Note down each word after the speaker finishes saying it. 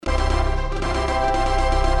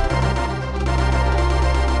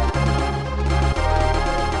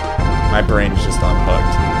brain is just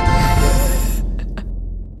unhooked.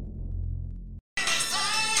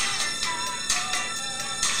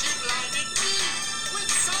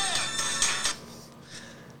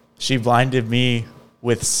 She blinded me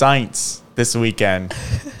with Sainz this weekend.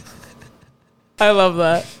 I love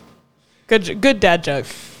that. Good dad joke.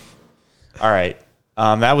 All right.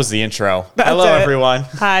 That was the intro. That's Hello, it. everyone.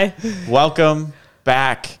 Hi. Welcome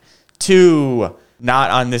back to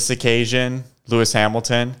Not on This Occasion, Lewis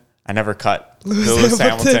Hamilton. I never cut Lewis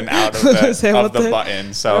Hamilton out of the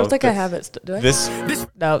button. So I don't think I have it. Do I?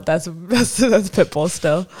 No, that's Pitbull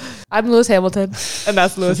still. I'm Lewis Hamilton, and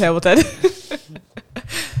that's Lewis Hamilton.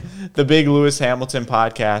 The big Lewis Hamilton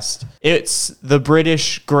podcast. It's the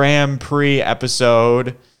British Grand Prix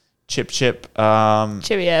episode. Chip.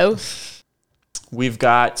 Cheerio. We've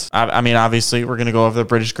got, obviously we're going to go over the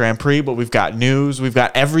British Grand Prix, but we've got news. We've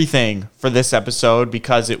got everything for this episode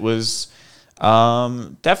because it was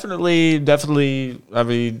definitely,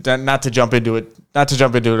 not to jump into it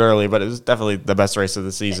early, but it was definitely the best race of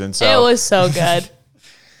the season. So it was so good.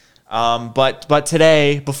 But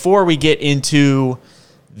today, before we get into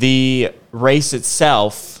the race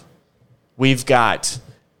itself, we've got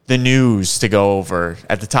the news to go over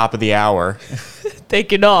at the top of the hour.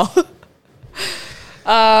 Thank you, Noel.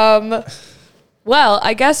 Well,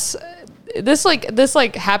 I guess this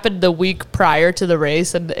happened the week prior to the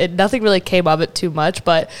race, and nothing really came of it too much.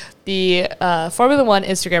 But the Formula One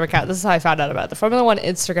Instagram account, this is how I found out about it. The Formula One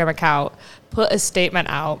Instagram account put a statement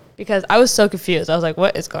out because I was so confused. I was like,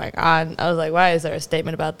 what is going on? I was like, why is there a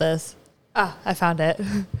statement about this? I found it.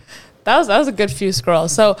 That was a good few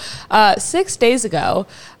scrolls. So 6 days ago,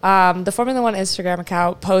 the Formula One Instagram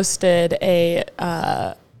account posted a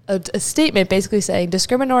statement basically saying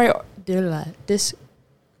discriminatory.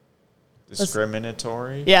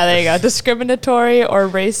 Yeah, there you go. Discriminatory or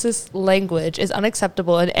racist language is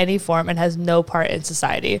unacceptable in any form and has no part in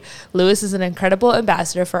society. Lewis is an incredible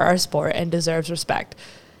ambassador for our sport and deserves respect.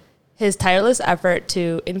 His tireless effort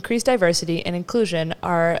to increase diversity and inclusion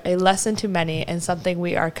are a lesson to many and something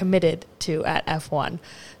we are committed to at F1.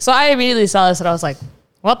 So I immediately saw this and I was like,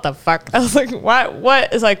 what the fuck? I was like,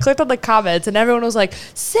 what? So I clicked on the comments and everyone was like,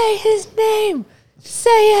 say his name.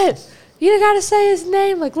 Say it. You gotta say his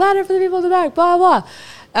name, like louder for the people in the back, blah,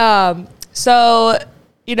 blah. So,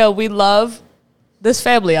 we love this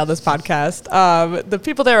family on this podcast. The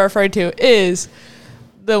people they're referring to is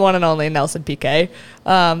the one and only Nelson Piquet,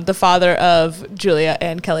 the father of Julia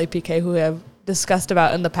and Kelly Piquet, who we have discussed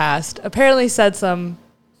about in the past. Apparently said some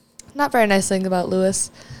not very nice things about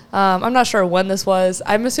Lewis. I'm not sure when this was.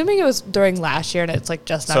 I'm assuming it was during last year, and it's like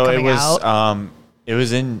just not coming out. It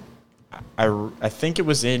was in, I think it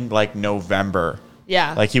was in like November.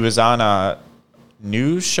 Yeah. Like he was on a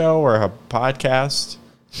news show or a podcast.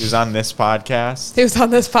 He was on this podcast. It was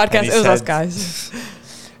us guys.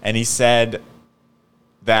 And he said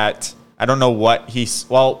that, I don't know what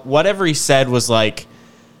whatever he said was like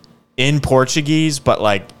in Portuguese, but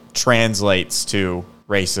like translates to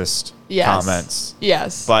racist comments.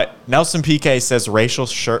 Yes. But Nelson Piquet says racial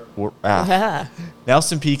slur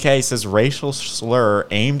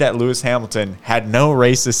aimed at Lewis Hamilton had no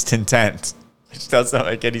racist intent. Which doesn't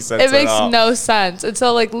make any sense. It makes no sense. And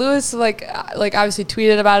so like Lewis like obviously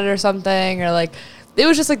tweeted about it or something, or like it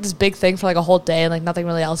was just like this big thing for like a whole day and like nothing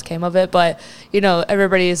really else came of it. But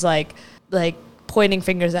everybody's like pointing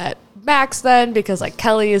fingers at Max then because like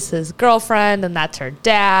Kelly is his girlfriend and that's her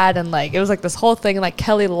dad, and like it was like this whole thing, and like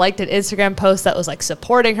Kelly liked an Instagram post that was like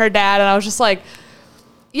supporting her dad, and I was just like,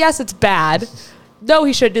 yes, it's bad. No,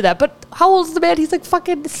 he shouldn't do that. But how old is the man? He's like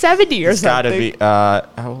fucking 70 or something. He's gotta be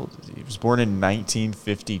how old is he? He was born in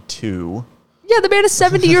 1952. Yeah, the man is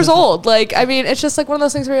 70 years old. Like, I mean, it's just like one of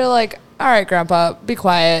those things where you're like, all right, Grandpa, be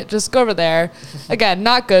quiet. Just go over there. Again,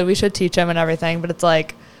 not good. We should teach him and everything. But it's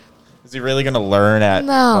like, is he really going to learn at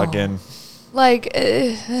fucking... Like,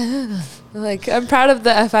 I'm proud of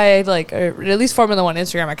the FIA, like, or at least Formula One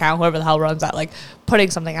Instagram account, whoever the hell runs that, like, putting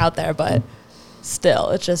something out there. But still,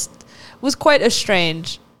 it just was quite a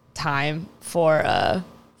strange time for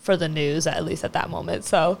the news, at least at that moment.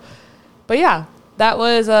 So, but yeah. That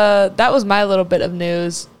was my little bit of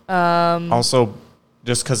news. Also,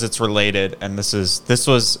 just because it's related, and this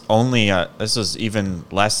was even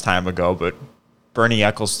less time ago, but Bernie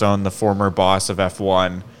Ecclestone, the former boss of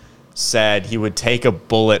F1, said he would take a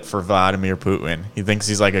bullet for Vladimir Putin. He thinks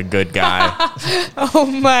he's like a good guy. Oh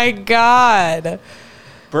my God.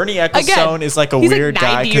 Bernie Ecclestone is like a weird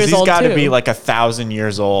guy because he's got to be like 1,000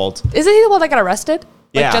 years old. Isn't he the one that got arrested?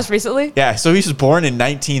 Like just recently? Yeah, so he was born in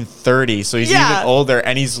 1930, so he's even older,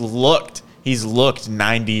 and he's looked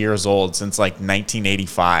 90 years old since like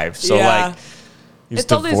 1985. So like He was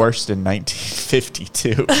divorced in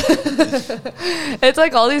 1952. It's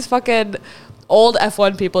like all these fucking old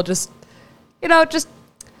F1 people just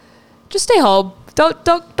stay home. Don't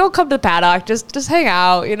come to the paddock. Just hang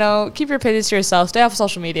out. Keep your opinions to yourself. Stay off of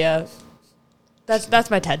social media. That's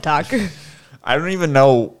my TED talk. I don't even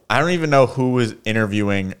know who was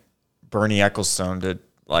interviewing Bernie Ecclestone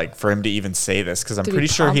for him to even say this, because I'm pretty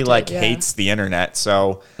sure he hates the internet.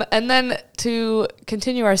 So, and then to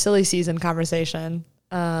continue our silly season conversation,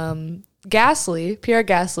 Pierre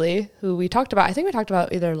Gasly, who we talked about, I think we talked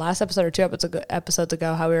about either last episode or 2 episodes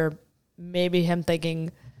ago, how we were maybe him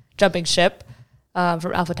thinking jumping ship from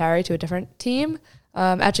AlphaTauri to a different team,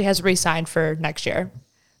 actually has re-signed for next year,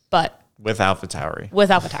 but. With AlphaTauri,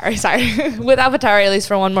 sorry. With AlphaTauri, at least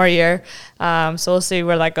for 1 more year. So we'll see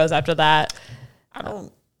where that goes after that. I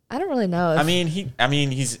don't really know.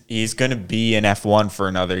 He's going to be in F1 for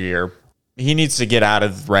another year. He needs to get out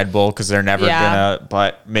of Red Bull because they're never gonna.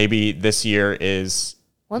 But maybe this year is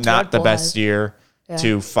not the best year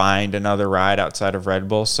to find another ride outside of Red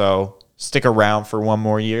Bull. So stick around for 1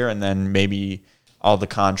 more year, and then maybe all the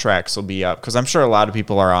contracts will be up, because I'm sure a lot of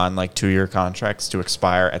people are on 2-year contracts to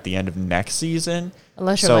expire at the end of next season.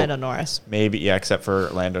 Unless you're Lando Norris. Maybe, except for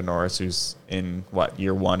Lando Norris, who's in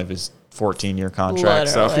year 1 of his 14-year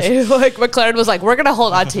contract. Literally. So McLaren was like, we're going to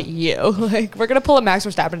hold on to you. We're going to pull a Max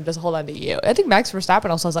Verstappen and just hold on to you. I think Max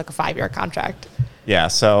Verstappen also has a 5-year contract. Yeah,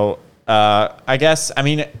 so I guess,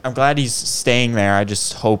 I'm glad he's staying there. I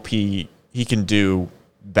just hope he can do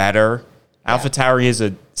better. Yeah. AlphaTauri is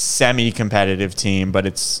a semi-competitive team, but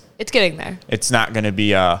it's getting there. It's not going to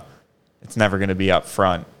be it's never going to be up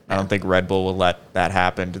front. I don't think Red Bull will let that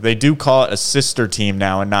happen. They do call it a sister team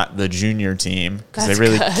now and not the junior team, because they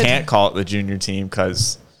really can't call it the junior team,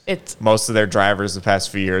 because most of their drivers the past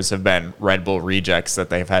few years have been Red Bull rejects that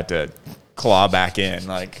they've had to claw back in.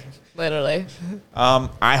 Literally.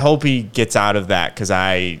 I hope he gets out of that, because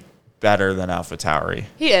better than AlphaTauri.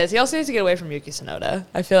 He is. He also needs to get away from Yuki Tsunoda.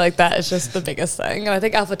 I feel like that is just the biggest thing. And I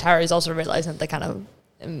think AlphaTauri is also realizing that they kind of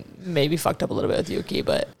maybe fucked up a little bit with Yuki,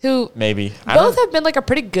 but maybe both have been a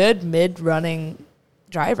pretty good mid-running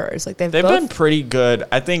drivers. They've been pretty good.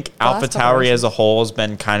 I think AlphaTauri as a whole has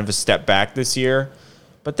been kind of a step back this year,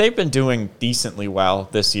 but they've been doing decently well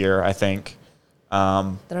this year, I think.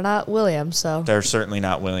 They're not Williams, so they're certainly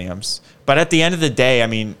not Williams. But at the end of the day,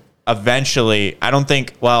 eventually, I don't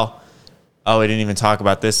think. We didn't even talk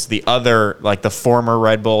about this. The other, the former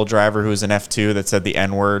Red Bull driver who was in F2 that said the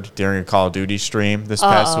N-word during a Call of Duty stream this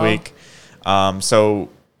past week. So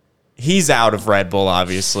he's out of Red Bull,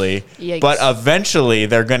 obviously. Yikes. But eventually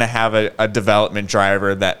they're going to have a development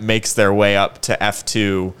driver that makes their way up to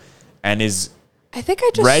F2 and is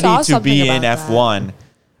ready to be in F1.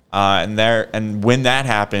 And when that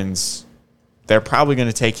happens, they're probably going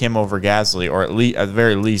to take him over Gasly, or at the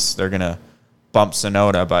very least, they're going to bump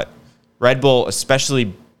Tsunoda. But Red Bull,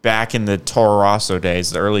 especially back in the Toro Rosso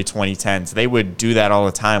days, the early 2010s, they would do that all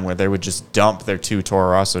the time, where they would just dump their 2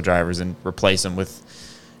 Toro Rosso drivers and replace them with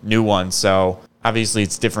new ones. So obviously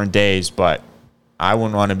it's different days, but I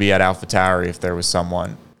wouldn't want to be at AlphaTauri if there was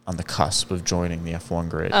someone on the cusp of joining the F1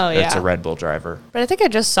 grid. Oh, yeah. It's a Red Bull driver. But I think I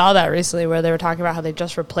just saw that recently, where they were talking about how Red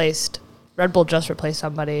Bull just replaced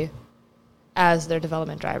somebody as their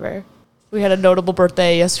development driver. We had a notable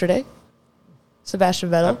birthday yesterday. Sebastian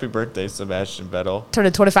Vettel. Happy birthday, Sebastian Vettel.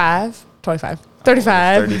 Turned 35. 35.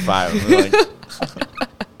 35.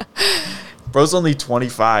 Bro's only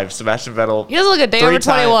 25. Sebastian Vettel. He doesn't look a day over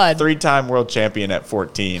 21. 3-time world champion at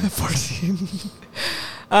 14.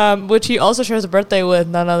 14. Which he also shares a birthday with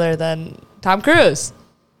none other than Tom Cruise.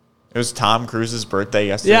 It was Tom Cruise's birthday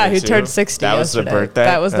yesterday. Yeah, he turned 60 yesterday. Was the birthday.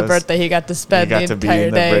 That was the birthday. He got to spend the entire day. He got to be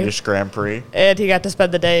in the British Grand Prix. And he got to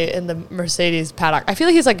spend the day in the Mercedes paddock. I feel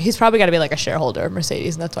like he's probably got to be a shareholder of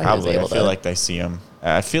Mercedes, and that's why he was able to. I feel like they see him.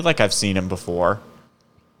 I feel like I've seen him before.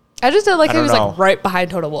 I just feel he was right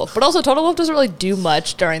behind Toto Wolff. But also, Toto Wolff doesn't really do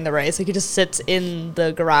much during the race. He just sits in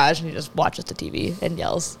the garage and he just watches the TV and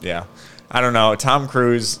yells. Yeah. I don't know. Tom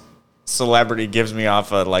Cruise... celebrity gives me off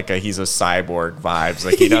he's a cyborg vibes.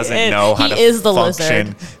 He doesn't know how to function.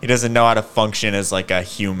 Lizard. He doesn't know how to function as a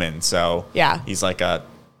human. So yeah, he's a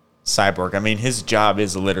cyborg. His job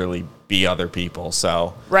is literally be other people.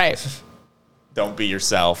 So right, don't be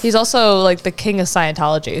yourself. He's also the king of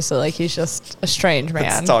Scientology. So he's just a strange man.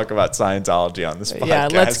 Let's talk about Scientology on this podcast. Yeah,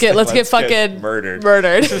 let's get fucking murdered.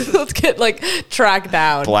 Let's get tracked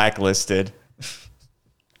down, blacklisted.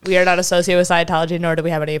 We are not associated with Scientology, nor do we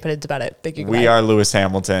have any opinions about it. We are Lewis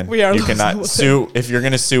Hamilton. We are. You cannot sue. If you're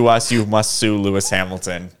going to sue us, you must sue Lewis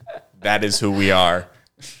Hamilton. That is who we are.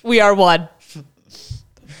 We are one.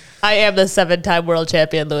 I am the 7-time world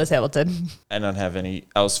champion, Lewis Hamilton. I don't have any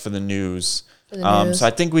else for the news. So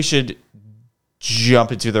I think we should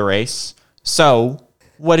jump into the race. So,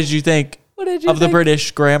 what did you think of the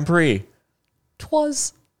British Grand Prix?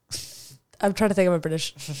 I'm trying to think of a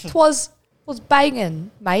British. Was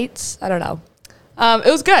banging, mates. I don't know.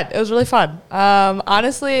 It was good. It was really fun.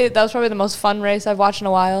 Honestly, that was probably the most fun race I've watched in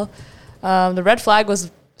a while. The red flag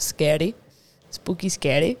was scary. Spooky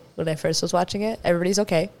scary when I first was watching it. Everybody's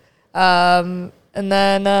okay. And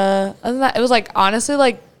then other than that, it was like honestly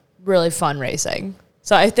like really fun racing.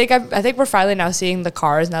 So I think we're finally now seeing the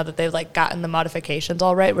cars now that they've like gotten the modifications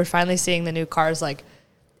all right. We're finally seeing the new cars like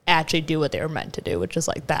actually do what they were meant to do, which is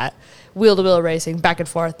like that wheel to wheel racing, back and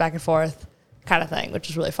forth kind of thing, which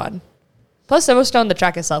is really fun. Plus Silverstone, the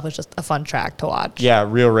track itself was just a fun track to watch. Yeah,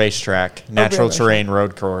 real racetrack, natural terrain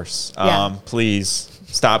road course. Yeah. Please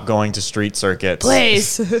stop going to street circuits.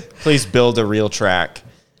 Please. Please build a real track.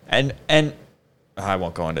 And I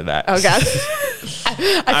won't go into that. Oh God.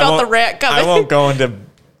 I felt the rant coming. I won't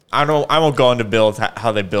go into build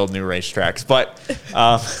how they build new racetracks, but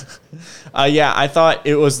yeah, I thought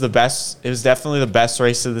it was the best. It was definitely the best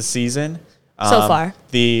race of the season so far.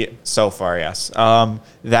 Yes.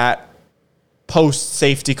 That post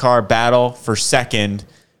safety car battle for second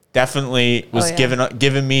definitely was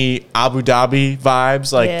giving me Abu Dhabi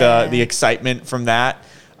vibes, like the excitement from that.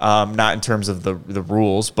 Not in terms of the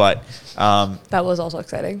rules, but that was also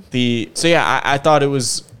exciting. I thought it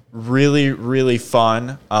was really, really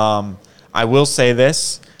fun. I will say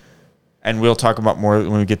this, and we'll talk about more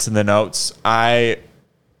when we get to the notes. I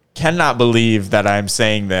cannot believe that I'm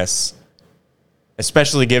saying this,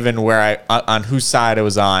 especially given on whose side I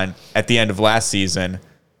was on at the end of last season.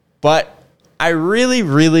 But I really,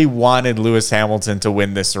 really wanted Lewis Hamilton to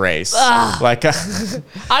win this race. Like,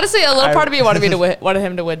 honestly, a little part of me wanted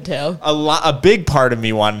him to win too. A big part of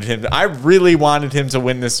me wanted him. I really wanted him to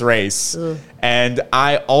win this race, and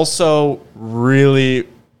I also really,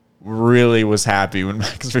 really was happy when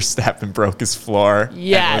Max Verstappen broke his floor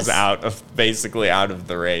and was basically out of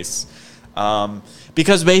the race.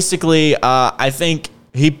 Because basically, I think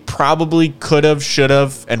he probably could have, should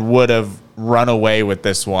have, and would have run away with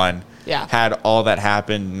this one. Yeah. Had all that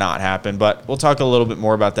happen not happen. But we'll talk a little bit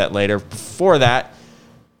more about that later. Before that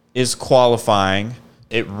is qualifying.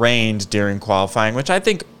 It rained during qualifying, which I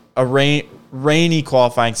think a rainy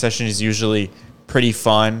qualifying session is usually pretty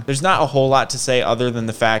fun. There's not a whole lot to say other than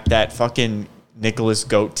the fact that fucking Nicholas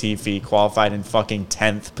Goat Tiffy qualified in fucking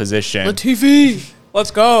 10th position. Latifi, let's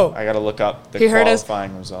go. I got to look up the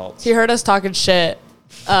qualifying results. He heard us talking shit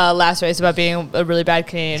last race about being a really bad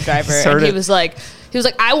Canadian driver. And he was like,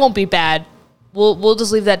 I won't be bad. We'll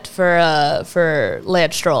just leave that for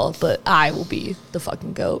Lance Stroll, but I will be the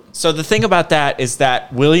fucking GOAT. So the thing about that is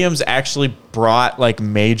that Williams actually brought like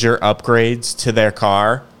major upgrades to their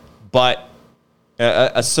car, but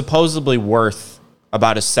supposedly worth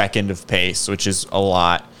about a second of pace, which is a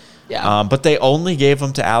lot. Yeah. But they only gave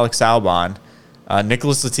them to Alex Albon.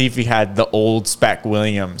 Nicholas Latifi had the old spec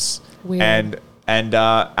Williams. Weird. And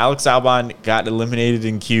Alex Albon got eliminated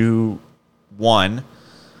in Q1.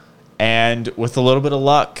 And with a little bit of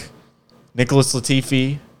luck, Nicholas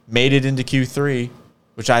Latifi made it into Q3,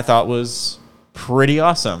 which I thought was pretty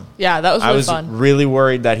awesome. Yeah, that was really fun. I was really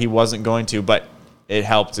worried that he wasn't going to, but it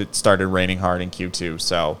helped. It started raining hard in Q2,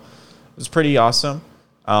 so it was pretty awesome.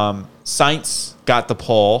 Sainz got the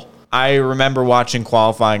pole. I remember watching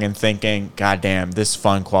qualifying and thinking, God damn, this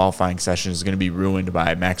fun qualifying session is going to be ruined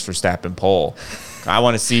by Max Verstappen pole. I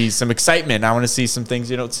want to see some excitement. I want to see some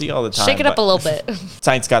things you don't see all the time. Shake it up a little bit.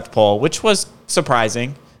 Sainz got the pole, which was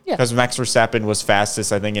surprising because Yeah. Max Verstappen was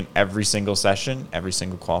fastest, I think, in every single session, every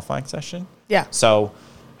single qualifying session. Yeah. So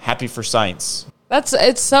happy for Sainz.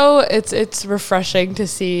 It's refreshing to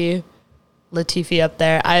see Latifi up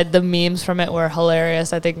there. The memes from it were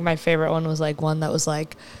hilarious. I think my favorite one was like one that was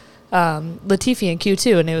like Latifi in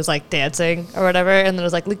Q2 and he was like dancing or whatever, and then it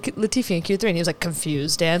was like Latifi in Q3 and he was like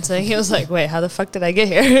confused dancing. He was like, wait, how the fuck did I get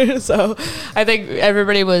here? So I think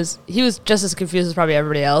he was just as confused as probably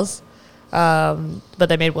everybody else, but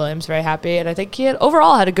they made Williams very happy, and I think he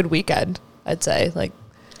overall had a good weekend. I'd say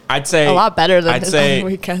a lot better than his other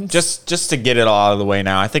weekends. Just to get it all out of the way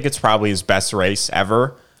now, I think it's probably his best race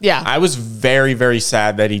ever. Yeah. I was very, very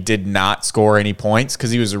sad that he did not score any points because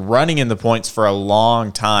he was running in the points for a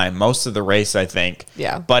long time, most of the race, I think.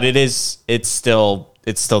 Yeah. But it's still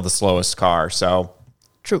the slowest car. So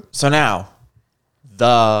true. So now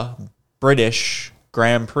the British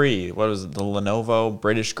Grand Prix. What was it? The Lenovo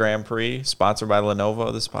British Grand Prix, sponsored by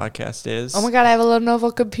Lenovo. This podcast is. Oh my God, I have a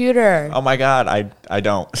Lenovo computer. Oh my God, I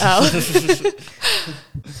don't. Oh.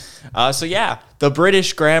 So yeah, the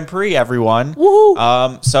British Grand Prix, everyone.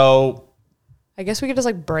 Woohoo! So I guess we could just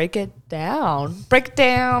like break it down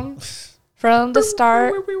from the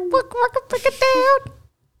start. Break it down.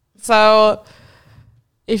 So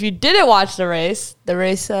if you didn't watch the race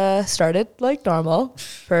started like normal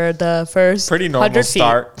for the first pretty normal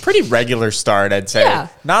start, pretty regular start, I'd say. Yeah.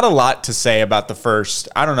 Not a lot to say about the first.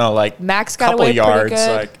 I don't know, like Max got away pretty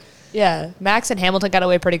good. Yeah, Max and Hamilton got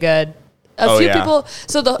away pretty good. A few people.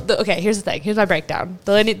 So okay, here's the thing. Here's my breakdown.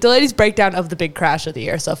 The ladies' breakdown of the big crash of the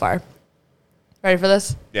year so far. Ready for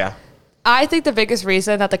this? Yeah. I think the biggest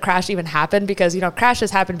reason that the crash even happened because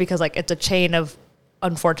crashes happen because like it's a chain of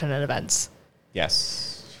unfortunate events. Yes.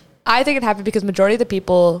 I think it happened because majority of the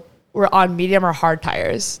people were on medium or hard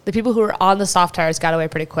tires. The people who were on the soft tires got away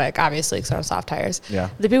pretty quick, obviously, because they're on soft tires. Yeah.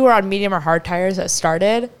 The people who were on medium or hard tires that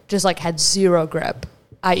started just like had zero grip,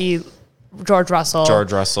 i.e. George Russell,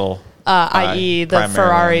 i.e. the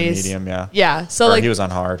Ferraris. Medium, yeah. Yeah. So he was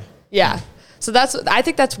on hard. Yeah. So I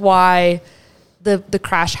think that's why the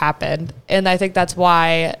crash happened. And I think that's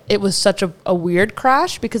why it was such a weird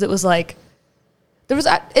crash because it was like, there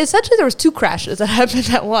was two crashes that happened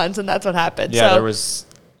at once, and that's what happened. Yeah, there was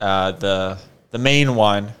the main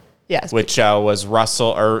one, yes, which was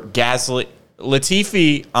Russell or Gasly.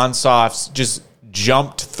 Latifi on softs just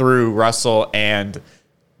jumped through Russell and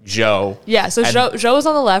Zhou. Yeah, so Zhou was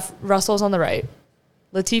on the left, Russell was on the right.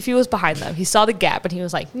 Latifi was behind them. He saw the gap, and he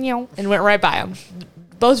was like, "Meow," and went right by him.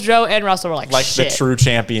 Both Zhou and Russell were like shit. The true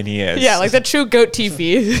champion he is. Yeah, like the true goat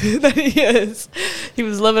Tiffy that he is. He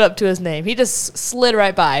was living up to his name. He just slid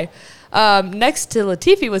right by. Next to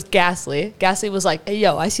Latifi was Gasly. Gasly was like, "Hey,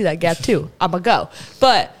 yo, I see that gap too. I'm going to go."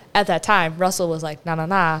 But at that time, Russell was like,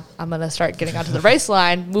 nah, I'm going to start getting onto the race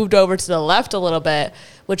line, moved over to the left a little bit,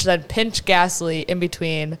 which then pinched Gasly in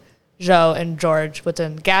between Zhou and George. But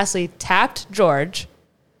then Gasly tapped George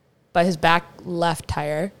by his back left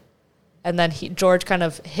tire. And then George kind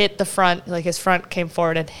of hit the front, like his front came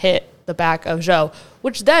forward and hit the back of Zhou,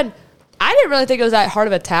 which then I didn't really think it was that hard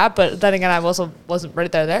of a tap, but then again, I also wasn't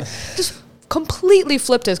right there. Just completely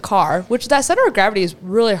flipped his car, which that center of gravity is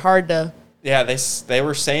really hard to. Yeah, they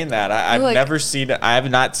were saying that. I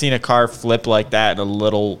have not seen a car flip like that in a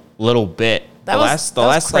little bit. That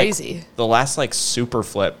was crazy. The last like super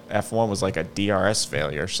flip F1 was like a DRS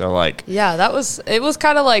failure. So like yeah, it was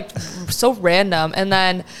kind of like so random. And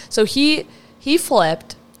then so he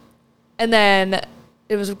flipped, and then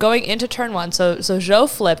it was going into turn one. So Zhou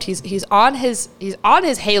flipped. He's on his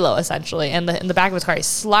halo essentially, and in the back of his car, he's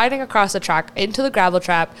sliding across the track into the gravel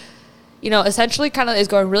trap. Essentially kind of is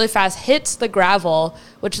going really fast, hits the gravel,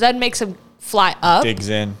 which then makes him fly up. Digs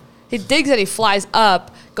in. He digs in, he flies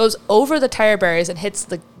up, goes over the tire barriers and hits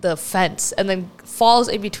the fence, and then falls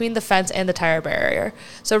in between the fence and the tire barrier.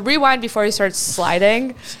 So rewind before he starts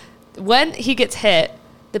sliding. When he gets hit,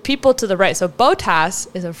 the people to the right, so Bottas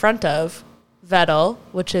is in front of Vettel,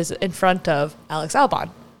 which is in front of Alex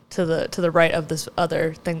Albon, to the right of this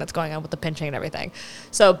other thing that's going on with the pinching and everything.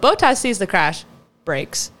 So Bottas sees the crash,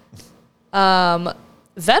 brakes.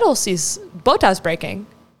 Vettel sees Bottas braking,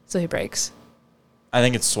 so he brakes. I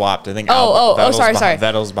think it's swapped. I think sorry.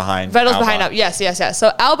 Vettel's behind. Vettel's behind up. Yes. So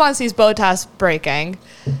Albon sees Bottas braking.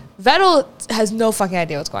 Vettel has no fucking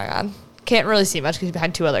idea what's going on. Can't really see much because he's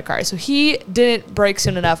behind two other cars. So he didn't brake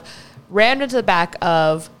soon enough. Rammed into the back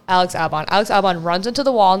of Alex Albon. Alex Albon runs into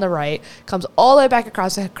the wall on the right, comes all the way back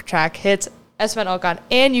across the track, hits Esteban Ocon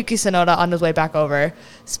and Yuki Tsunoda on his way back over.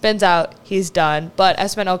 Spins out. He's done. But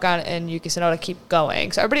Esteban Ocon and Yuki Tsunoda keep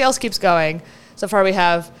going. So everybody else keeps going. So far we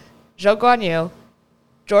have Zhou Guanyu,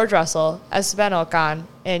 George Russell, Esteban Ocon,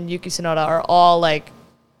 and Yuki Tsunoda are all like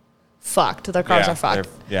fucked. Their cars are fucked.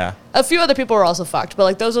 Yeah. A few other people were also fucked, but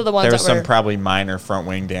like those are the ones there was that were some probably minor front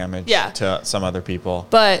wing damage to some other people.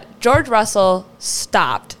 But George Russell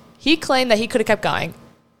stopped. He claimed that he could have kept going.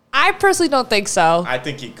 I personally don't think so. I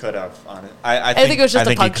think he could have on it. I think it was just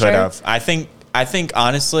a puncture. He could have. I think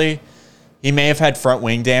honestly, he may have had front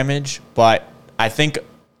wing damage, but I think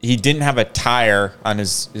he didn't have a tire on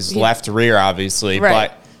his left rear, obviously. Right.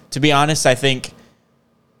 But to be honest, I think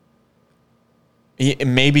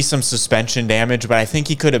maybe some suspension damage, but I think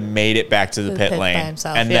he could have made it back to the pit lane. By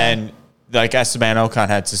himself, and then, like, Esteban Ocon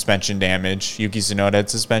had suspension damage, Yuki Tsunoda had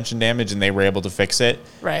suspension damage, and they were able to fix it.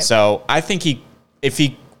 Right. So I think if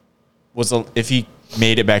he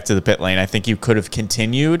made it back to the pit lane, I think he could have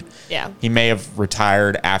continued. Yeah. He may have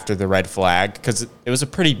retired after the red flag because it was a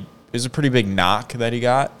pretty big knock that he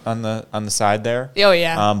got on the side there. Oh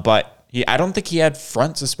yeah. But I don't think he had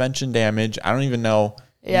front suspension damage. I don't even know.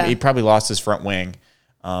 Yeah. He probably lost his front wing.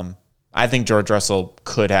 I think George Russell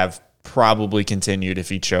could have probably continued if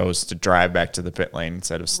he chose to drive back to the pit lane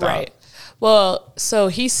instead of stop. Right. Well, so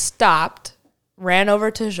he stopped, ran over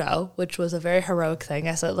to Zhou, which was a very heroic thing.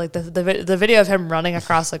 I said, like, the video of him running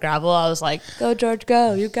across the gravel, I was like, go, George,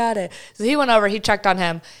 go. You got it. So he went over, he checked on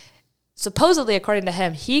him. Supposedly, according to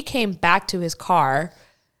him, he came back to his car,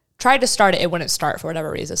 tried to start it, it wouldn't start for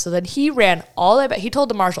whatever reason. So then he ran all the way back. He told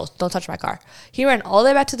the marshals, don't touch my car. He ran all the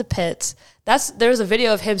way back to the pits. There's a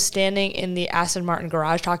video of him standing in the Aston Martin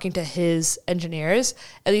garage talking to his engineers,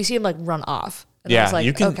 and you see him like run off. And I was like,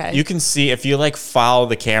 you can see, if you like follow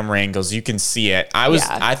the camera angles, you can see it.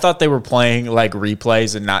 I thought they were playing like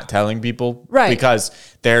replays and not telling people, right? Because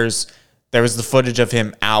there was the footage of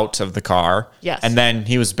him out of the car, yes, and then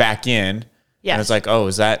he was back in. Yeah, and it's like, oh,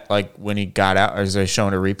 is that like when he got out, or is they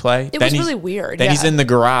showing a replay? It was really weird. Then he's in the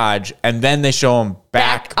garage, and then they show him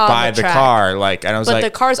back by the car, like, and I was like, but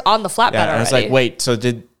the car's on the flatbed already. And I was like, wait, so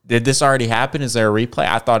did this already happen? Is there a replay?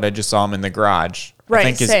 I thought I just saw him in the garage. Right, I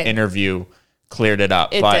think his interview cleared it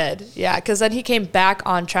up. It did, yeah, because then he came back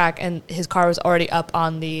on track, and his car was already up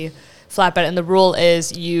on the flatbed. And the rule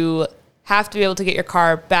is you have to be able to get your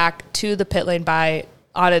car back to the pit lane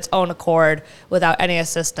on its own accord without any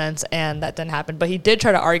assistance, and that didn't happen. But he did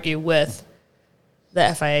try to argue with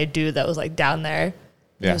the FIA dude that was like down there.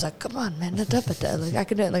 Yeah. He was like, come on, man, like I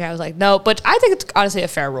can do it. Like, I was like, no, but I think it's honestly a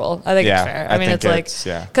fair rule. I think it's fair. I mean, it's like,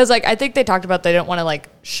 because like I think they talked about they didn't want to like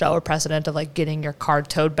show a precedent of like getting your car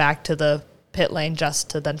towed back to the pit lane just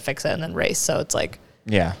to then fix it and then race. So it's like,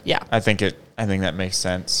 yeah. I think that makes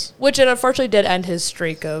sense. Which it unfortunately did end his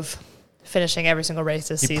streak of finishing every single race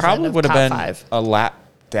this season. He probably would have been 5. a lap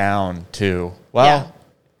down too. Well,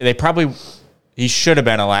 he should have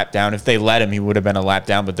been a lap down. If they let him, he would have been a lap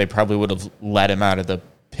down, but they probably would have let him out of the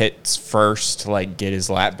pits first to like get his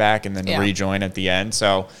lap back and then rejoin at the end.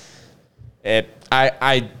 So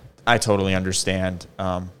I totally understand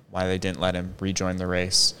why they didn't let him rejoin the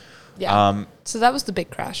race. Yeah. So that was the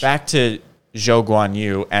big crash. Back to Zhou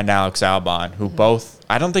Guanyu and Alex Albon, who both,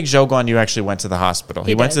 I don't think Zhou Guanyu actually went to the hospital.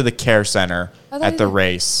 He went to the care center at the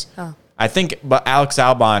race. Oh. I think, but Alex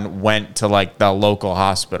Albon went to like the local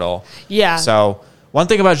hospital. Yeah. So one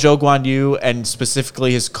thing about Zhou Guanyu and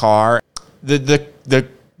specifically his car, the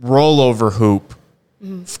rollover hoop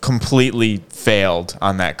completely failed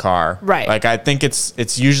on that car. Right. Like I think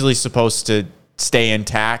it's usually supposed to stay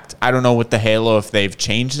intact. I don't know with the halo if they've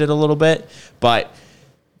changed it a little bit, but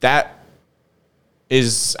that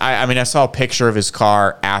is, I mean, I saw a picture of his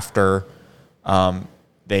car after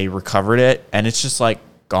they recovered it, and it's just like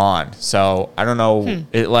gone. So I don't know.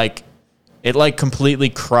 It completely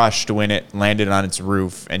crushed when it landed on its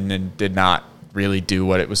roof and then did not really do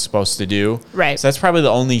what it was supposed to do. Right. So that's probably the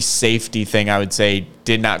only safety thing I would say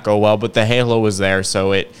did not go well, but the halo was there.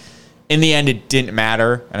 So in the end, it didn't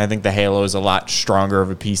matter. And I think the halo is a lot stronger of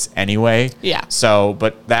a piece anyway. Yeah. So,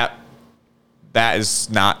 but that is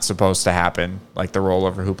not supposed to happen, like the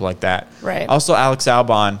rollover hoop like that. Right. Also, Alex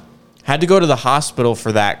Albon had to go to the hospital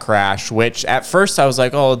for that crash, which at first I was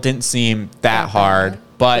like, oh, it didn't seem that hard.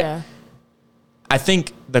 But I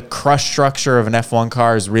think the crush structure of an F1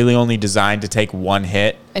 car is really only designed to take one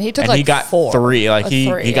hit. And he got 4. 3. Like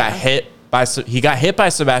he got hit by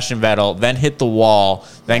Sebastian Vettel, then hit the wall,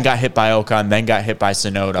 then got hit by Ocon, then got hit by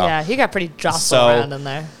Tsunoda. Yeah, he got pretty jostled around in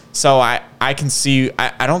there. So I can see,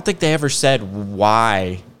 I don't think they ever said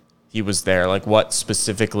why he was there, like what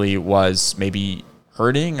specifically was maybe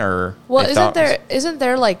hurting or. Well, isn't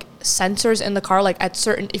there like sensors in the car, like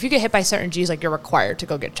if you get hit by certain G's, like you're required to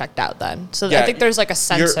go get checked out then. So I think there's like a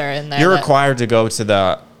sensor in there. You're required to go to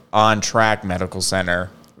the on-track medical center,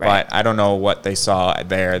 right. But I don't know what they saw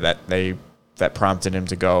there that prompted him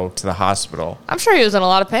to go to the hospital. I'm sure he was in a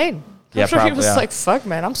lot of pain. I'm sure he was like, fuck,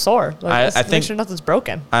 man, I'm sore. Like, I think, make sure nothing's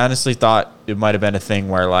broken. I honestly thought it might have been a thing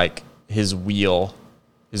where, like, his wheel,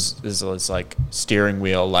 his like, steering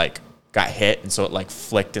wheel, like, got hit, and so it, like,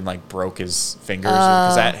 flicked and, like, broke his fingers.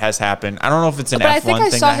 Because that has happened. I don't know if it's an F1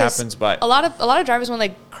 thing that happens, but... A lot of drivers, when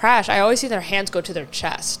they crash, I always see their hands go to their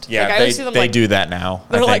chest. Yeah, like, I always see them, they do that now.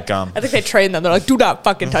 I think they train them. They're like, do not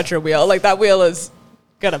fucking touch your wheel. Like, that wheel is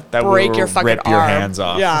gonna break your fucking rip arm. Your hands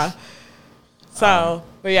off. Yeah. So...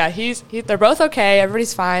 But yeah, they're both okay.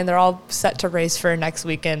 Everybody's fine. They're all set to race for next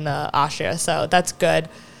week in Austria, so that's good.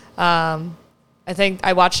 I think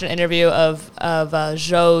I watched an interview of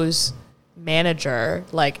Zhou's manager,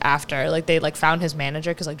 like after, like they like found his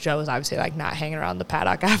manager because like Zhou was obviously like not hanging around the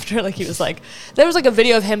paddock after. Like he was like, there was like a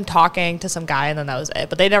video of him talking to some guy, and then that was it.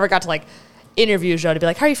 But they never got to like interview Zhou to be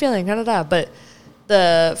like, how are you feeling? Da, da, da. But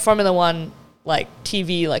the Formula One like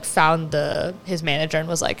TV like found his manager and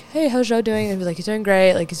was like, hey, how's Zhou doing? And he was like, he's doing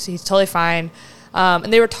great, like he's totally fine.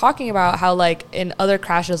 And they were talking about how like in other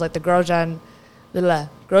crashes, like the Grosjean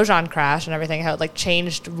crash and everything, how it like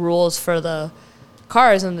changed rules for the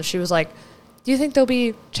cars. And she was like, do you think there'll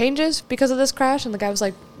be changes because of this crash? And the guy was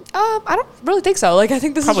like, I don't really think so. Like, I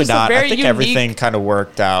think this probably is just not. a very I think unique... everything kind of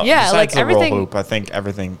worked out. Yeah, besides like the everything... roll hoop, I think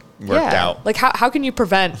everything worked out. Like, how can you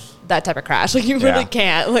prevent that type of crash? Like, you really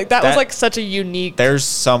can't. Like, that was, like, such a unique... There's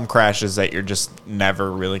some crashes that you're just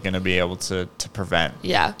never really going to be able to prevent.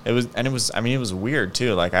 Yeah. It was weird,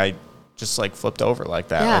 too. Like, I just, like, flipped over like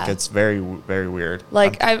that. Yeah. Like, it's very, very weird.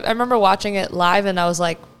 Like, I remember watching it live, and I was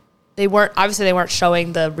like, they weren't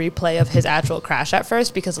showing the replay of his actual crash at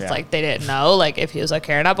first because it's like they didn't know like if he was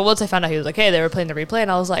okay or not. But once I found out he was okay, they were playing the replay, and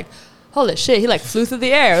I was like, holy shit, he like flew through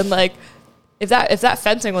the air. And like if that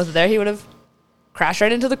fencing wasn't there, he would have crashed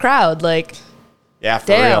right into the crowd. Like, yeah,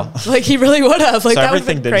 for real. Like he really would have. Like, so that would have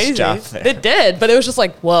been did crazy. Its job there. It did, but it was just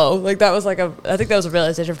like, whoa. Like that was like I think that was a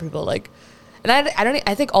realization for people. Like, and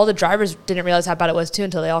I think all the drivers didn't realize how bad it was too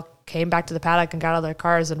until they all came back to the paddock and got out of their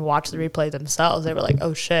cars and watched the replay themselves. They were like,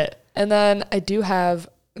 oh shit. And then I do have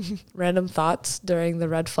random thoughts during the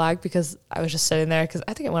red flag because I was just sitting there because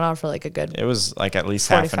I think it went on for like a good... It was like at least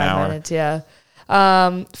half an hour. Minutes, yeah.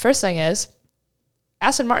 First thing is,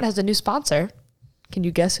 Aston Martin has a new sponsor. Can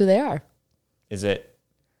you guess who they are? Is it...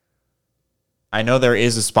 I know there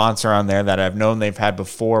is a sponsor on there that I've known they've had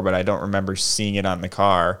before, but I don't remember seeing it on the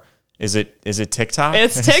car. Is it TikTok?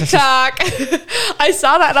 It's TikTok. I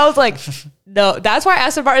saw that and I was like, no, that's why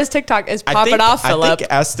Aston Martin's TikTok is popping off, Philip.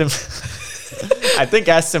 I think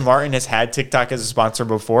Aston Martin has had TikTok as a sponsor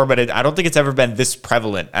before, but I don't think it's ever been this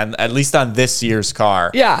prevalent, and at least on this year's car.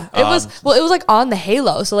 Yeah, it was like on the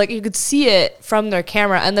halo, so like you could see it from their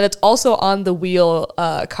camera, and then it's also on the wheel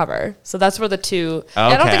cover. So that's where the two. Okay,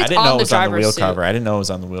 I didn't know it was on the wheel cover. I didn't know it was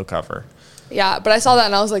on the wheel cover. Yeah, but I saw that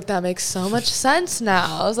and I was like, that makes so much sense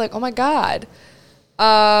now. I was like, oh my God.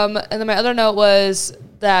 And then my other note was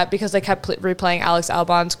that because they kept replaying Alex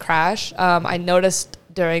Albon's crash, I noticed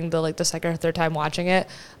during the second or third time watching it,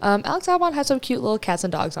 Alex Albon had some cute little cats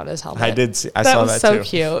and dogs on his helmet. I did see, I saw that too. That was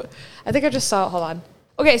so cute. I think I just saw it. Hold on.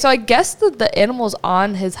 Okay, so I guess the animals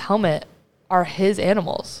on his helmet are his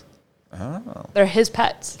animals. Oh. They're his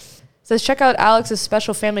pets. It says, check out Alex's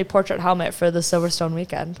special family portrait helmet for the Silverstone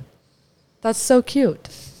weekend. That's so cute.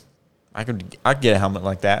 I'd get a helmet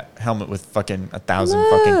like that. Helmet with fucking 1,000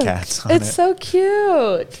 fucking cats on it. It's so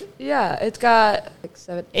cute. Yeah, it's got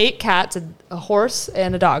 8 cats, a horse,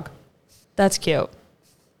 and a dog. That's cute.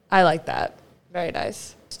 I like that. Very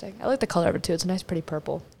nice. I like the color of it too. It's a nice, pretty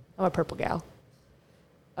purple. I'm a purple gal.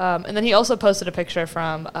 And then he also posted a picture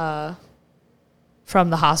from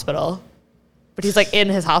the hospital, but he's like in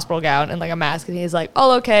his hospital gown and like a mask, and he's like,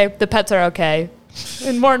 "All okay. The pets are okay."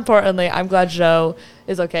 And more importantly, I'm glad Joe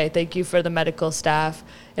is okay. Thank you for the medical staff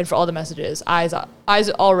and for all the messages. Eyes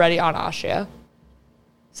already on Austria.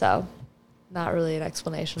 So, not really an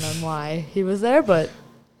explanation on why he was there, but...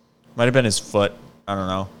 Might have been his foot. I don't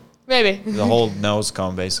know. Maybe. The whole nose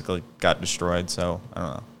cone basically got destroyed, so I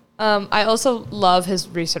don't know. I also love his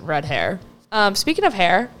recent red hair. Speaking of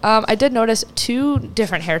hair, I did notice 2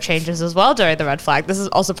 different hair changes as well during the red flag. This is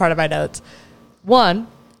also part of my notes. One...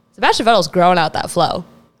 Sebastian Vettel's growing out that flow.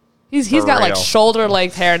 He's got like shoulder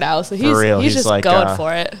length hair now, so he's just like, going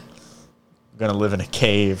for it. I'm gonna live in a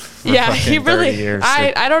cave. For he really. 30 years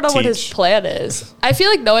I don't know what his plan is. I feel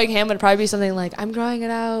like knowing him would probably be something like, I'm growing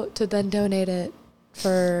it out to then donate it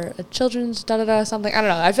for a children's something. I don't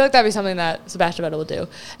know. I feel like that'd be something that Sebastian Vettel would do.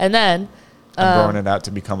 And then I'm growing it out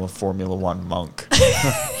to become a Formula One monk.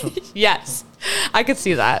 Yes, I could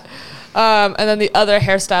see that. And then the other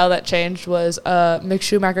hairstyle that changed was Mick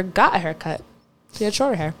Schumacher got a haircut. He had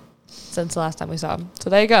shorter hair since the last time we saw him. So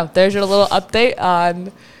there you go. There's your little update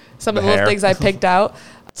on some of the little things I picked out.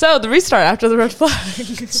 So the restart after the red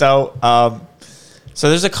flag. So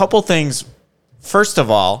there's a couple things. First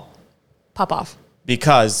of all, pop off.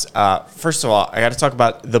 Because first of all, I got to talk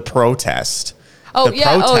about the protest. Oh, the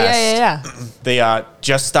yeah. protest, Oh, yeah. The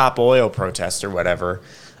Just Stop Oil protest or whatever.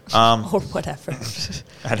 Or whatever.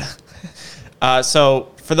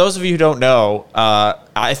 So for those of you who don't know,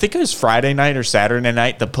 I think it was Friday night or Saturday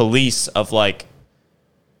night, the police of like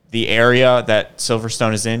the area that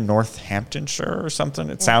Silverstone is in, Northamptonshire or something.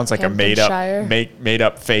 It sounds like a made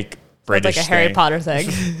up fake British like a Harry Potter thing.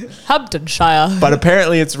 Hamptonshire. But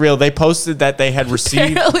apparently it's real. They posted that they had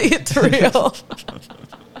received. Apparently it's real.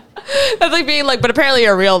 That's like being like, but apparently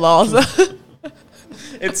you're real though.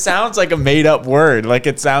 It sounds like a made up word. Like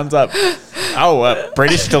it sounds up.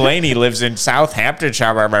 British Delaney lives in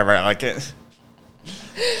Southamptonshire. Like it.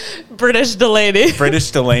 British Delaney.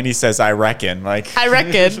 British Delaney says, "I reckon." Like I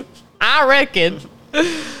reckon. I reckon.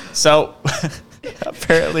 So,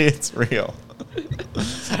 Apparently, it's real.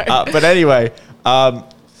 But anyway,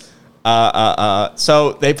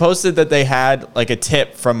 so they posted that they had like a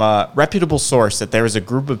tip from a reputable source that there was a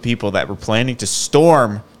group of people that were planning to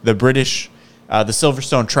storm the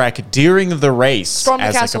Silverstone track during the race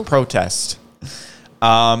as like a protest.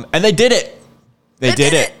 And they did it. They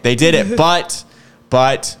did it. But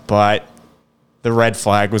the red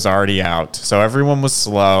flag was already out. So everyone was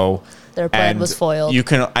slow. Their plan was foiled.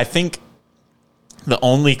 I think the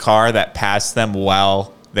only car that passed them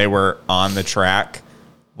while they were on the track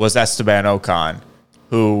was Esteban Ocon,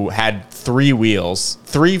 who had 3 wheels,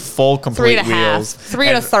 3 full complete 3.5 wheels, 3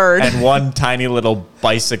 and a third, and 1 tiny little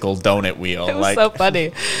bicycle donut wheel. It was so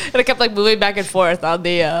funny, and it kept like moving back and forth on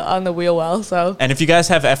the wheel well. So, and if you guys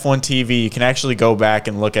have F1 TV, you can actually go back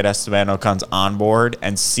and look at Esteban Ocon's onboard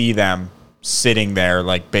and see them sitting there,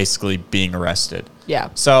 like basically being arrested. Yeah.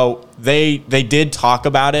 So they did talk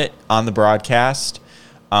about it on the broadcast,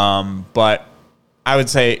 but I would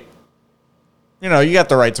say, you got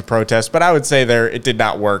the right to protest, but I would say it did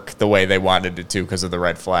not work the way they wanted it to because of the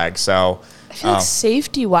red flag. So I feel like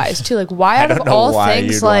safety-wise too, like why out of all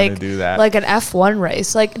things like do that. Like an F1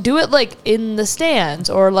 race, like do it like in the stands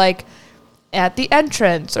or like at the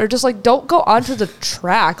entrance, or just like don't go onto the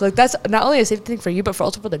track. Like that's not only a safety thing for you, but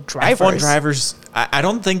also for the drivers. F1 drivers, I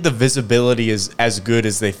don't think the visibility is as good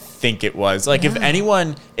as they think it was. Like if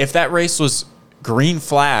that race was green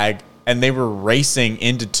flag and they were racing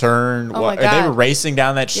into turn, or they were racing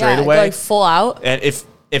down that straightaway, like full out. And if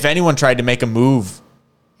anyone tried to make a move,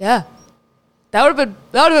 that would have been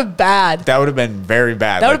bad. That would have been very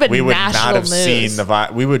bad. That would have been we would national not have news.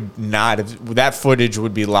 seen we would not have, that footage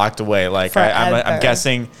would be locked away. Like I'm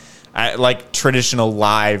guessing, like traditional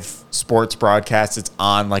live sports broadcasts, it's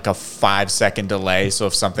on like a 5-second delay. So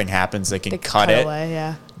if something happens, they can cut it away.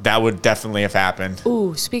 Yeah. That would definitely have happened.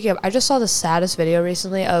 Ooh, speaking of, I just saw the saddest video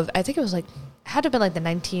recently of, I think it was like, had to have been like the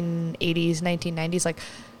 1980s, 1990s, like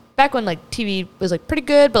back when like TV was like pretty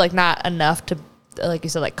good, but like not enough to, like you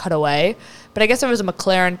said, like cut away. But I guess there was a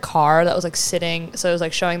McLaren car that was like sitting, so it was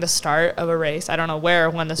like showing the start of a race. I don't know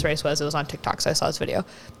when this race was. It was on TikTok, so I saw this video.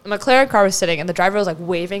 The McLaren car was sitting, and the driver was like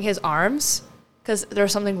waving his arms because there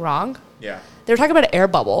was something wrong. Yeah. They were talking about an air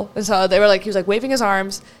bubble, and so they were like, he was like waving his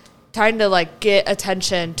arms, trying to like get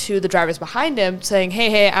attention to the drivers behind him, saying,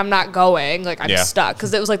 hey, I'm not going, like I'm stuck,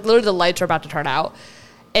 because it was like literally the lights were about to turn out.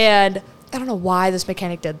 And I don't know why this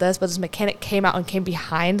mechanic did this, but this mechanic came out and came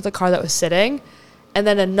behind the car that was sitting, and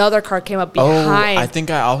then another car came up behind. I think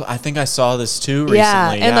I saw this too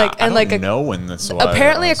recently. I don't know when this was.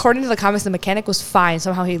 Apparently, according to the comments, the mechanic was fine.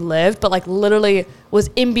 Somehow he lived, but like literally was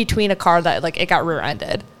in between a car that like it got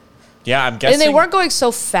rear-ended. Yeah, I'm guessing. And they weren't going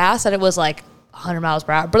so fast that it was like 100 miles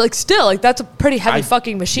per hour, but like still, like that's a pretty heavy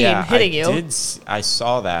fucking machine hitting you. I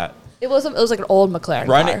saw that. It was like an old McLaren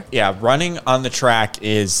car. Yeah, running on the track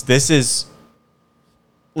ladies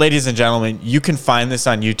and gentlemen, you can find this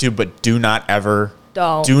on YouTube, but do not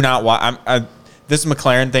watch. This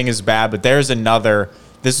McLaren thing is bad, but there's another.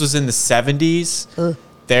 This was in the 70s. Ugh.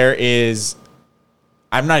 There is.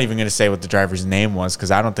 I'm not even going to say what the driver's name was because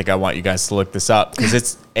I don't think I want you guys to look this up because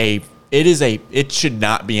it should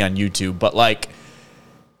not be on YouTube. But like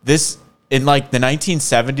this in like the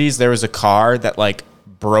 1970s, there was a car that like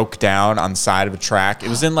broke down on the side of a track. It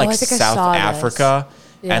was in like South Africa,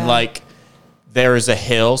 and like there is a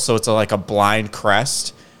hill, so it's like a blind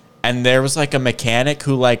crest. And there was like a mechanic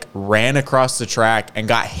who like ran across the track and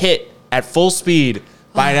got hit at full speed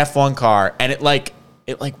by an F1 car, and it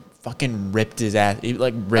fucking ripped his ass. It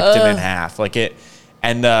like ripped him in half. Like it,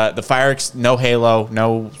 and the fire no halo,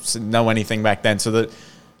 no anything back then. So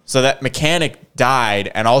that mechanic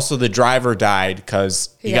died, and also the driver died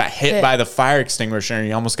because he got hit by the fire extinguisher and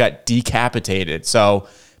he almost got decapitated. So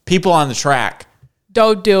people on the track,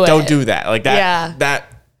 don't do it. Don't do that. Like that. Yeah.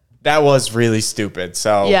 That was really stupid.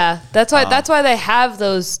 So yeah, that's why they have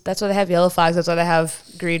those. That's why they have yellow flags. That's why they have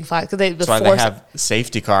green flags. That's why they have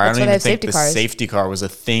safety car. I don't even think the safety car was a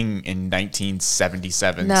thing in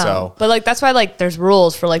 1977. No, so but like that's why like there's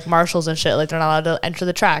rules for like marshals and shit. Like they're not allowed to enter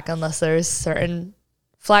the track unless there's certain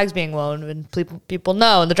flags being waved and people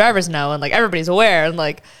know and the drivers know and like everybody's aware and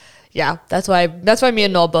like that's why me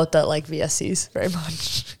and Noel both don't like VSCs very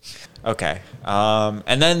much. Okay,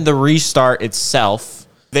 and then the restart itself.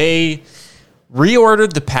 They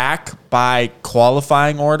reordered the pack by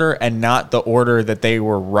qualifying order and not the order that they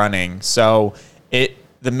were running. So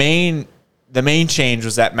the main change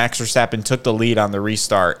was that Max Verstappen took the lead on the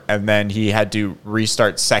restart and then he had to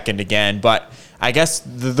restart second again. But I guess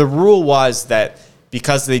the rule was that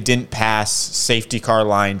because they didn't pass safety car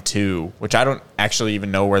line 2, which I don't actually even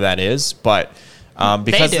know where that is, but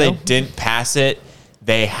Because they didn't pass it,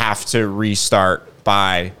 they have to restart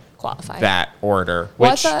by qualifying that order.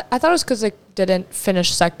 Well, I thought it was because they didn't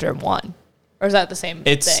finish sector 1. Or is that the same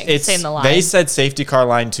thing? It's same the line. They said safety car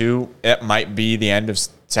line 2. It might be the end of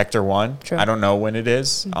sector 1. True. I don't know when it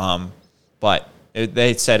is. But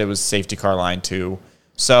they said it was safety car line 2.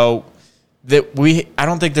 So I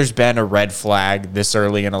don't think there's been a red flag this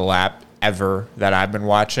early in a lap ever that I've been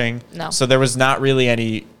watching. No. So there was not really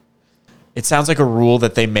any. It sounds like a rule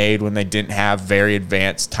that they made when they didn't have very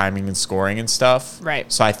advanced timing and scoring and stuff.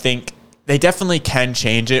 Right. So I think they definitely can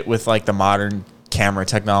change it with like the modern camera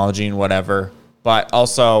technology and whatever. But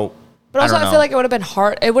also I feel like it would have been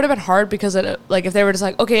hard. It would have been hard because like if they were just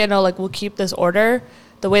like, okay, like we'll keep this order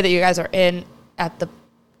the way that you guys are in at the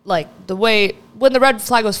way when the red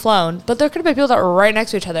flag was flown, but there could have been people that were right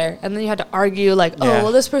next to each other, and then you had to argue like, oh,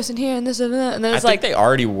 well, this person here and this and that, and then it's I think they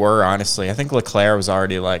already were, honestly. I think Leclerc was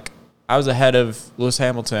already like, I was ahead of Lewis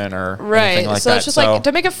Hamilton or anything like that. So it's just like,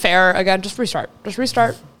 to make it fair, again, just restart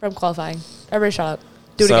from qualifying. Everybody shut up.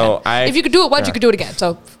 Do it again. If you could do it once, you could do it again.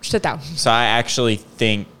 So sit down. So I actually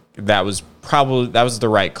think that was the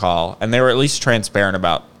right call, and they were at least transparent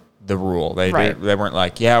about the rule. They weren't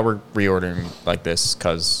like, yeah, we're reordering like this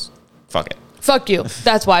because fuck it. Fuck you.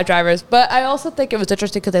 That's why, drivers. But I also think it was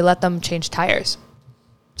interesting because they let them change tires.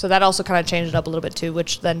 So that also kind of changed it up a little bit too,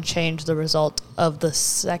 which then changed the result of the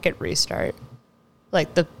second restart.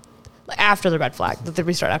 After the red flag. The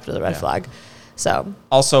restart after the red flag. So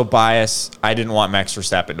also bias, I didn't want Max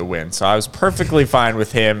Verstappen to win. So I was perfectly fine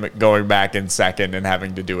with him going back in second and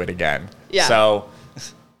having to do it again. Yeah. So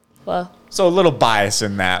a little bias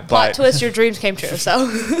in that. Plot twist, your dreams came true. So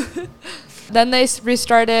then they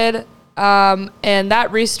restarted, and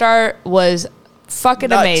that restart was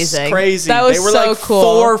fucking amazing. Crazy. That was they were so like cool.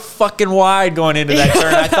 4 fucking wide going into that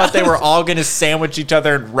turn. I thought they were all going to sandwich each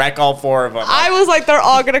other and wreck all 4 of them. I was like, they're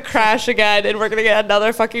all going to crash again, and we're going to get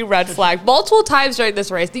another fucking red flag multiple times during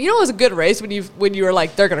this race. You know, it was a good race when you were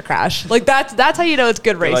like, they're going to crash. Like that's how you know it's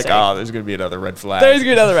good racing. Like, oh, there's going to be another red flag. There's going to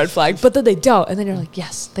be another red flag, but then they don't, and then you're like,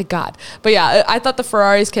 yes, thank God. But yeah, I thought the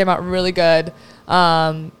Ferraris came out really good.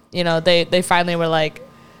 They finally were like,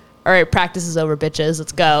 all right, practice is over, bitches.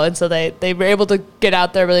 Let's go. And so they were able to get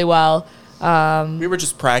out there really well. We were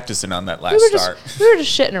just practicing on that last start. We were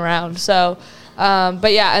just shitting around. So,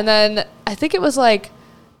 but yeah, and then I think it was like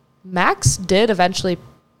Max did eventually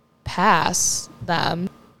pass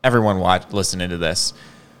them. Everyone listening to this.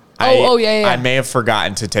 Yeah. I may have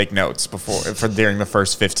forgotten to take notes during the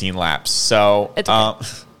first 15 laps. So it's okay.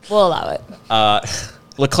 We'll allow it.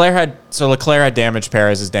 Leclerc had damage.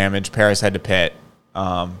 Perez's damage. Perez had to pit.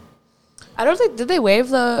 I don't think, did they wave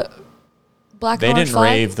the black and orange flag? They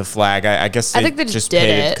didn't wave the flag. I guess they just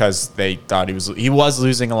pitted because they thought he was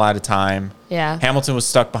losing a lot of time. Yeah. Hamilton was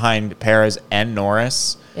stuck behind Perez and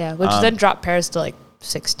Norris. Yeah, which then dropped Perez to like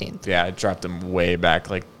 16th. Yeah, it dropped him way back.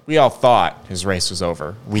 Like, we all thought his race was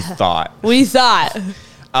over. We thought. But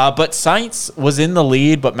Sainz was in the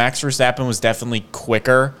lead, but Max Verstappen was definitely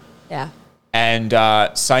quicker. Yeah. And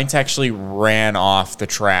Sainz actually ran off the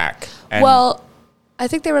track. I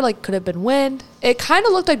think they were like, could have been wind. It kind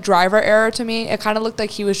of looked like driver error to me. It kind of looked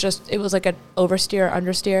like it was like an oversteer,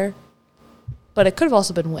 understeer. But it could have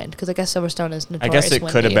also been wind because I guess Silverstone is notorious. I guess it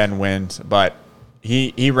could have been wind, but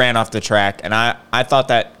he ran off the track, and I thought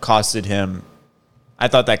that costed him. I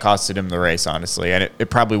thought that costed him the race, honestly, and it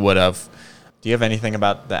probably would have. Do you have anything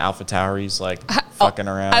about the AlphaTauris fucking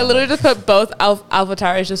around? I literally just put both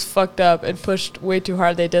AlphaTauris just fucked up and pushed way too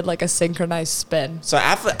hard. They did like a synchronized spin. So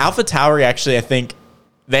AlphaTauri actually, I think.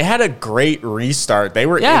 They had a great restart. They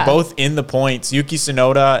were both in the points. Yuki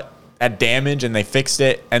Tsunoda had damage and they fixed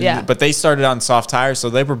it. But they started on soft tires, so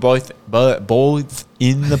they were both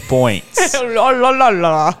in the points.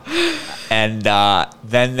 And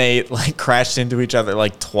then they like crashed into each other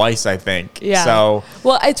like twice, I think. Yeah. So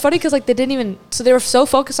it's funny because like they didn't even. So they were so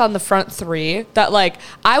focused on the front 3 that like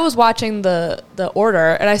I was watching the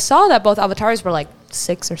order and I saw that both AlphaTauris were like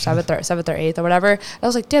 6th or 7th or 8th or whatever. I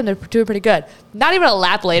was like, damn, they're doing pretty good. Not even a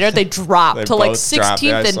lap later, they dropped to like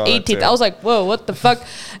 16th and 18th. I was like, whoa, what the fuck?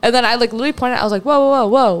 And then I like literally pointed out, I was like,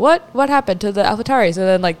 whoa, what happened to the AlphaTauris? And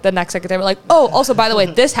then like the next second they were like, oh, also by the way,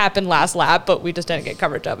 this happened last lap, but we just didn't get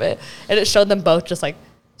coverage of it. And it showed them both just like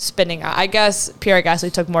spinning out. I guess Pierre Gasly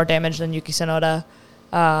took more damage than Yuki Tsunoda.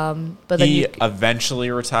 But then he eventually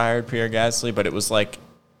retired, Pierre Gasly, but it was like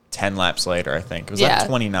 10 laps later, I think. It was like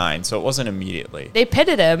 29, so it wasn't immediately. They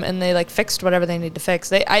pitted him, and they, like, fixed whatever they needed to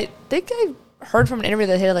fix. I think I heard from an interview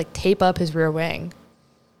that they had to, like, tape up his rear wing.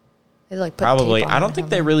 They had to, like, put probably. tape on I don't think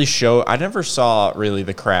they really show. I never saw, really,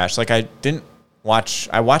 the crash. Like, I didn't watched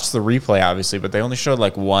the replay, obviously, but they only showed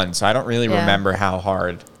like one, so I don't really remember how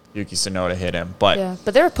hard Yuki Tsunoda hit him. But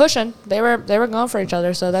but they were pushing. They were going for each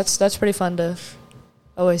other, so that's pretty fun to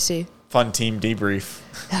always see. Fun team debrief,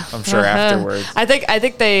 I'm sure, afterwards. I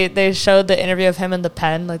think they showed the interview of him in the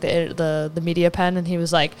pen, like the media pen, and he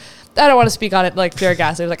was like, I don't want to speak on it, like Pierre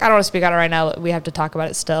Gasly was like, I don't want to speak on it right now. We have to talk about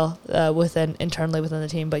it still internally within the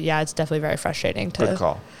team. But yeah, it's definitely very frustrating. Good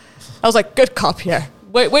call. I was like, good call, Pierre.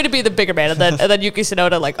 Way to be the bigger man. And then Yuki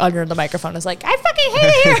Tsunoda, like, under the microphone is like, I fucking hate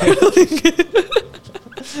it here.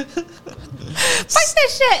 Fuck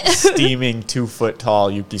this shit. Steaming 2 foot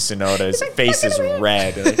tall Yuki Tsunoda. His face is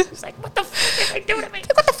red. He's like, what the fuck did I do to me?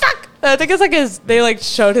 Like, what the fuck? I think it's like they like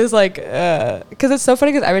showed his like, because it's so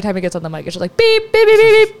funny because every time he gets on the mic, it's just like, beep, beep, beep,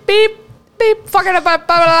 beep, beep, beep, fucking up, blah, blah,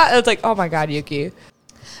 blah. And it's like, oh my God, Yuki.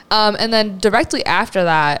 And then directly after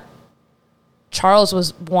that, Charles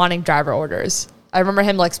was wanting driver orders. I remember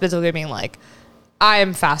him like specifically being like, I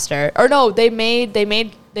am faster. Or no, they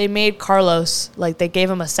made Carlos, like they gave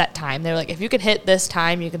him a set time. They were like, if you can hit this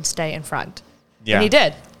time, you can stay in front. Yeah. And he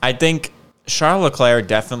did. I think Charles Leclerc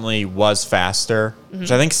definitely was faster,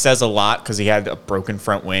 which I think says a lot because he had a broken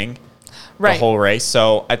front wing the whole race.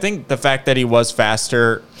 So I think the fact that he was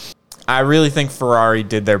faster, I really think Ferrari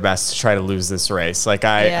did their best to try to lose this race. Like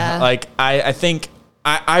I think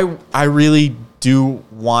I really do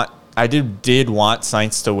want, I did want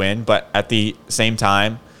Sainz to win, but at the same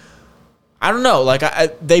time, I don't know. Like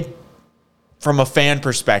from a fan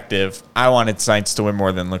perspective, I wanted Sainz to win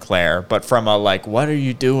more than Leclerc. But from a like, what are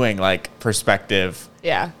you doing? Like perspective.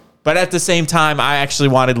 Yeah. But at the same time, I actually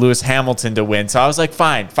wanted Lewis Hamilton to win. So I was like,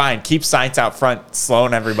 fine, keep Sainz out front,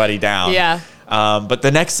 slowing everybody down. Yeah. But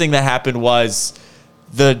the next thing that happened was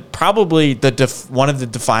one of the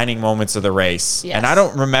defining moments of the race. Yes. And I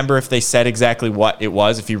don't remember if they said exactly what it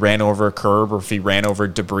was, if he ran over a curb or if he ran over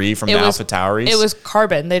debris from the AlphaTauris. It was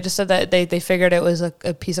carbon. They just said that they figured it was a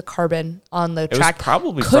piece of carbon on the track. It was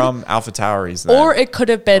probably from AlphaTauris then. Or it could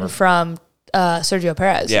have been from Sergio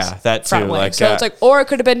Perez. Yeah, that too. Like, so it's like, or it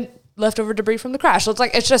could have been leftover debris from the crash. So it's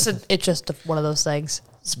like, it's just one of those things.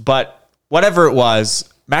 But whatever it was,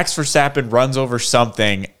 Max Verstappen runs over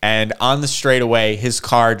something, and on the straightaway, his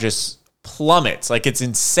car just plummets. Like, it's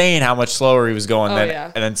insane how much slower he was going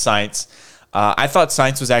than Sainz. I thought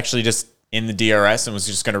Sainz was actually just in the DRS and was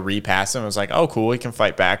just going to repass him. I was like, oh, cool, he can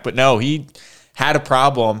fight back. But no, he had a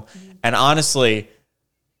problem. And honestly,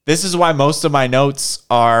 this is why most of my notes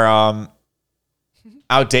are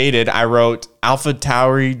outdated. I wrote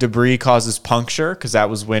AlphaTauri debris causes puncture, because that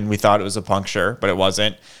was when we thought it was a puncture, but it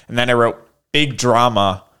wasn't. And then I wrote big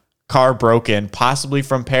drama, car broken, possibly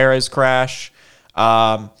from Perez crash.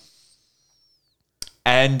 And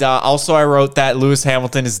also I wrote that Lewis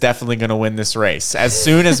Hamilton is definitely going to win this race. As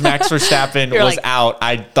soon as Max Verstappen was out,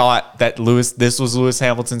 I thought that this was Lewis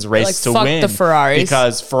Hamilton's race to win. The Ferraris.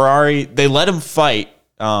 Because Ferrari, they let him fight.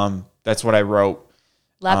 That's what I wrote.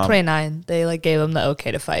 Lap 29, they like gave him the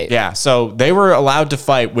okay to fight. Yeah, so they were allowed to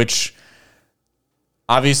fight, which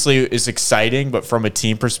obviously is exciting, but from a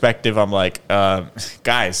team perspective, I'm like,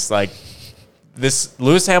 guys, like this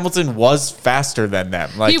Lewis Hamilton was faster than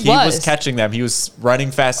them. Like he was catching them. He was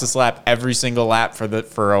running fastest lap every single lap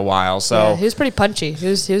for a while. So yeah, he was pretty punchy. He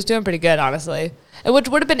was doing pretty good, honestly. It would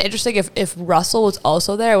have been interesting if Russell was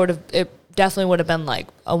also there. It definitely would have been like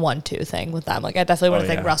a 1-2 thing with them. Like I definitely would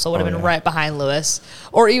have think Russell would have been right behind Lewis,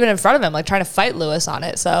 or even in front of him, like trying to fight Lewis on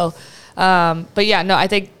it. So, but yeah, no, I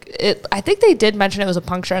think they did mention it was a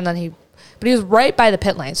puncture, and then but he was right by the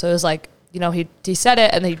pit lane, so it was like, you know, he said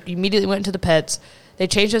it, and they immediately went into the pits. They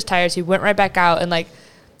changed his tires. He went right back out, and like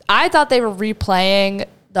I thought they were replaying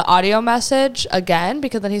the audio message again,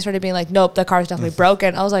 because then he started being like, nope, the car's definitely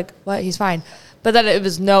broken. I was like, what? He's fine. But then it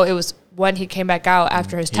was when he came back out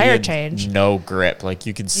after his tire change. No grip. Like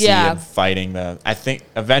you could see him fighting I think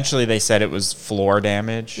eventually they said it was floor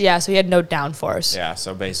damage. Yeah, so he had no downforce. Yeah,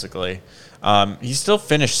 so basically he still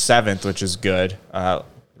finished 7th, which is good.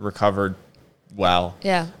 Recovered well.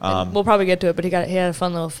 Yeah, we'll probably get to it, but he had a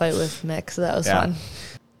fun little fight with Mick, so that was fun.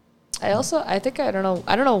 I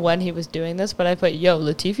don't know when he was doing this, but I put,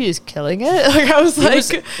 Latifi is killing it. Like I was he was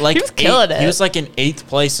killing it. He was like in 8th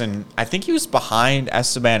place, and I think he was behind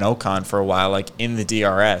Esteban Ocon for a while, like in the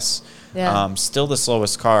DRS. Yeah. Still the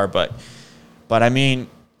slowest car, but I mean,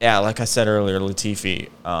 yeah, like I said earlier, Latifi,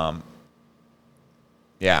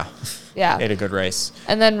 yeah, he had a good race.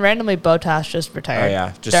 And then randomly Bottas just retired. Oh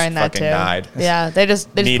yeah, just during that too. Died. Yeah, they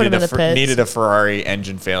just put him in the pits. Needed a Ferrari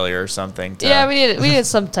engine failure or something. Yeah, we needed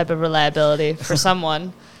some type of reliability for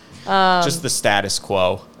someone. Just the status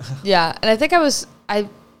quo. Yeah, and I think I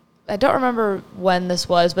I don't remember when this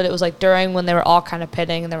was, but it was like during when they were all kind of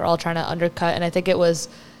pitting and they were all trying to undercut. And I think it was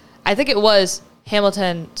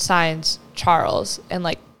Hamilton, Sainz, Charles, and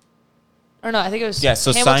like, or no, I think it was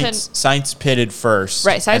so Hamilton. Sainz pitted first.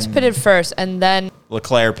 Right, Sainz pitted first, and then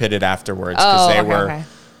Leclerc pitted afterwards because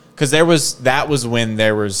because that was when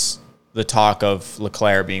there was the talk of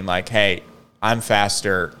Leclerc being like, "Hey, I'm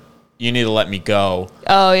faster. You need to let me go."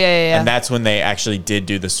 Oh, yeah. And that's when they actually did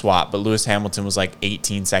do the swap. But Lewis Hamilton was like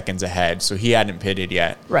 18 seconds ahead, so he hadn't pitted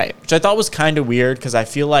yet. Right. Which I thought was kind of weird because I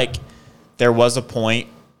feel like there was a point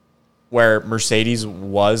where Mercedes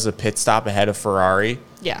was a pit stop ahead of Ferrari.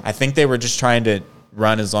 Yeah. I think they were just trying to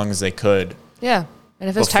run as long as they could. Yeah. And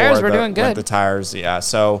if his tires were doing good. The tires, yeah.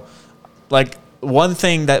 So, like, one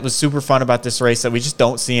thing that was super fun about this race that we just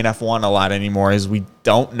don't see in F1 a lot anymore is we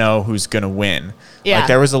don't know who's going to win. Yeah. Like,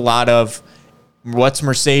 there was a lot of what's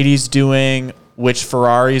Mercedes doing, which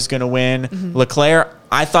Ferrari is going to win. Mm-hmm. Leclerc,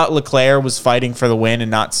 I thought Leclerc was fighting for the win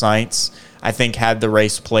and not Sainz. I think had the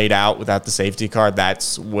race played out without the safety car,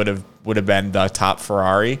 that would have been the top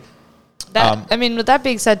Ferrari. I mean, with that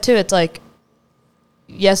being said, too, it's like,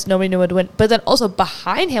 yes, nobody knew would win. But then also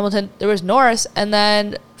behind Hamilton, there was Norris and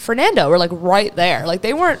then Fernando were like right there. Like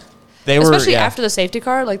they were especially after the safety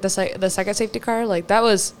car, like the second safety car, like that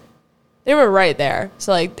was, they were right there.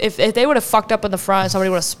 So like if they would have fucked up in the front, somebody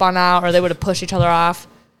would have spun out or they would have pushed each other off.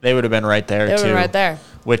 They would have been right there too. They would have been right there.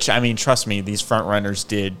 Which, I mean, trust me, these front runners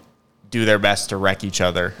did do their best to wreck each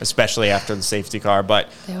other, especially after the safety car. But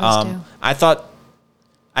they always do.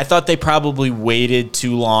 I thought they probably waited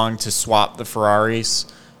too long to swap the Ferraris.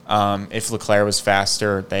 If Leclerc was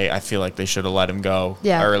faster, I feel like they should have let him go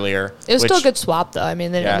earlier. It was still a good swap, though. I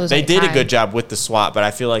mean, they didn't lose they did time. a good job with the swap, but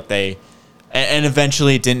I feel like and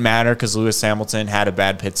eventually it didn't matter because Lewis Hamilton had a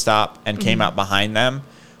bad pit stop and came out behind them.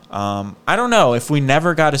 I don't know if we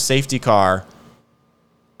never got a safety car.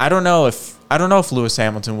 I don't know if Lewis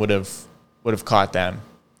Hamilton would have caught them.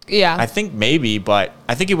 Yeah, I think maybe, but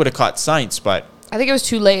I think he would have caught Sainz, but I think it was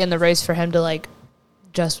too late in the race for him to like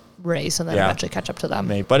just race and then eventually catch up to them.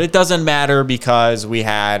 Maybe. But it doesn't matter because we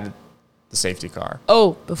had the safety car.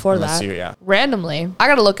 Oh, before that, randomly, I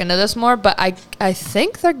got to look into this more, but I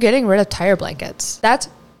think they're getting rid of tire blankets. That's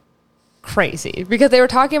crazy because they were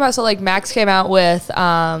talking about, so like Max came out with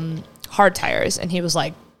hard tires and he was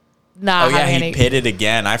like, nah. Oh yeah, he pitted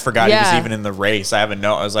again. I forgot he was even in the race. I haven't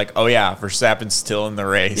known. I was like, oh yeah, Verstappen's still in the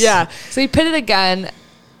race. Yeah, so he pitted again.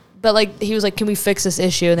 But, like, he was like, can we fix this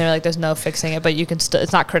issue? And they were like, there's no fixing it, but you can still,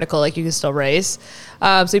 it's not critical. Like, you can still race.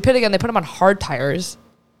 So he pitted again. They put him on hard tires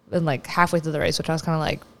and, like, halfway through the race, which I was kind of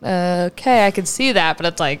like, okay, I can see that, but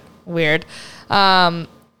it's, like, weird. Well,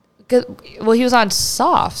 he was on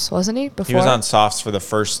softs, wasn't he? Before? He was on softs for the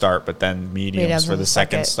first start, but then mediums for the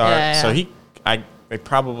second start. Yeah. So they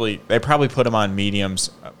probably put him on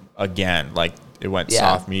mediums again. Like, it went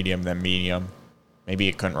soft, medium, then medium. Maybe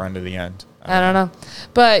it couldn't run to the end. I don't know.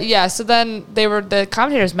 But yeah, so then the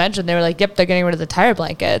commentators mentioned, they were like, yep, they're getting rid of the tire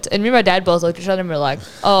blankets. And me and my dad both looked at each other and we were like,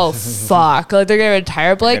 oh, fuck. Like, they're getting rid of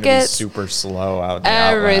tire blankets. They're super slow out.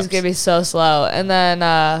 Everybody's going to be so slow. And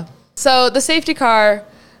then, so the safety car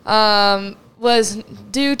was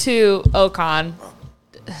due to Ocon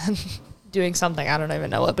doing something. I don't even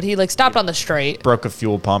know what. But he, like, stopped on the straight. Broke a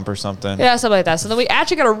fuel pump or something. Yeah, something like that. So then we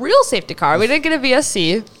actually got a real safety car. We didn't get a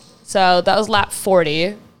VSC. So that was lap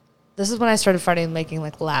 40. This is when I started making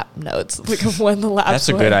like lap notes, like of when the laps That's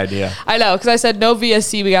a good idea. I know, because I said no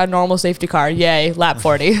VSC, we got a normal safety car. Yay, lap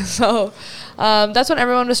 40. So that's when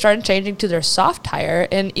everyone was starting changing to their soft tire.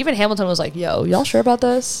 And even Hamilton was like, yo, y'all sure about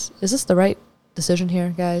this? Is this the right decision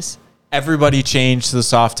here, guys? Everybody changed to the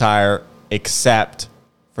soft tire except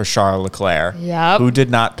for Charles Leclerc, who did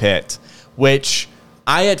not pit, which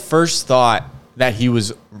I at first thought that he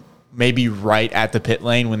was maybe right at the pit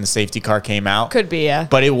lane when the safety car came out. Could be, yeah.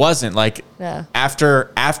 But it wasn't. Like, after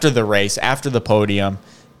the race, after the podium,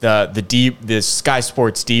 the Sky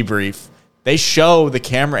Sports debrief, they show the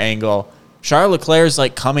camera angle. Charles Leclerc's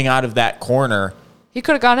like coming out of that corner. He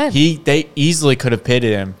could have gone in. They easily could have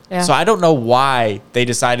pitted him. Yeah. So I don't know why they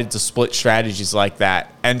decided to split strategies like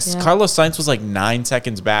that. And Carlos Sainz was like 9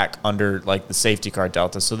 seconds back under like the safety car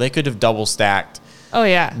delta. So they could have double stacked. Oh,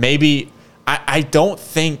 yeah. Maybe... I don't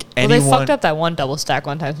think anyone... Well, they fucked up that one double stack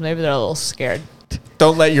one time, so maybe they're a little scared.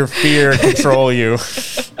 Don't let your fear control you.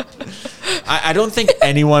 I don't think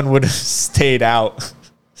anyone would have stayed out.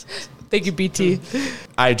 Thank you, BT.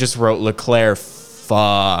 I just wrote Leclerc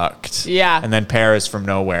fucked. Yeah. And then Perez from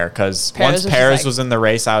nowhere, because once Perez was in the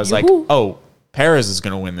race, I was like, oh, Perez is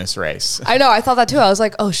going to win this race. I know. I thought that too. I was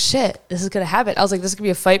like, oh shit, this is going to happen. I was like, this is going to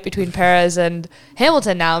be a fight between Perez and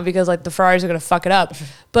Hamilton now because like the Ferraris are going to fuck it up.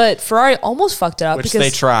 But Ferrari almost fucked it up Which they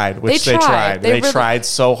tried. They tried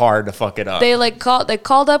so hard to fuck it up. They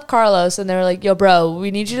called up Carlos and they were like, yo, bro,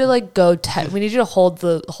 we need you to like we need you to hold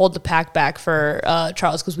the pack back for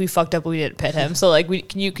Charles because we fucked up and we didn't pit him. So like,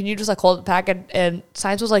 can you just like hold the pack? And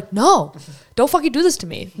Sainz was like, no, don't fucking do this to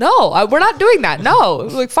me. No, we're not doing that. No,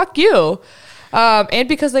 like fuck you. And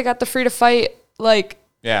because they got the free to fight like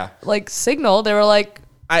signal, they were like,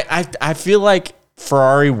 I feel like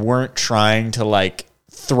Ferrari weren't trying to like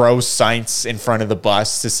throw Sainz in front of the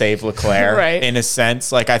bus to save Leclerc. Right. In a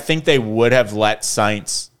sense, like I think they would have let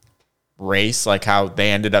Sainz race like how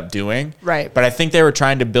they ended up doing. Right. But I think they were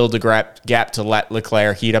trying to build a gap to let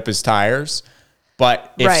Leclerc heat up his tires.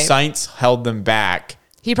 But if Sainz held them back,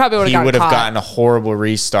 he probably would have gotten a horrible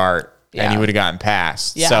restart. Yeah. And he would have gotten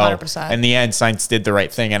past. Yeah, so 100%. In the end, Sainz did the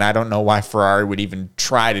right thing, and I don't know why Ferrari would even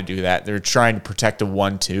try to do that. They're trying to protect a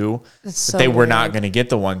 1-2, but they were not going to get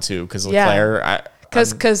the 1-2 because Leclerc.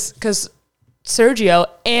 Because Sergio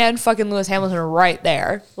and fucking Lewis Hamilton are right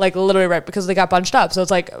there, like literally right because they got bunched up. So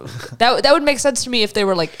it's like that would make sense to me if they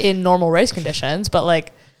were like in normal race conditions, but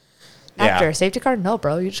like after a safety car, no,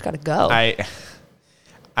 bro, you just got to go.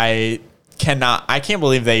 I can't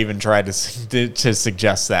believe they even tried to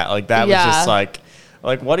suggest that. Like that was just like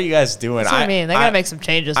what are you guys doing? That's what I mean, they gotta make some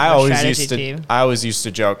changes. I always used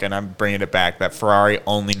to joke, and I'm bringing it back, that Ferrari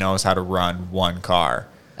only knows how to run one car.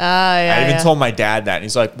 I even told my dad that, and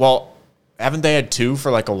he's like, "Well, haven't they had two for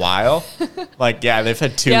like a while?" Like, yeah, they've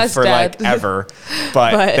had two for Dad. Like ever,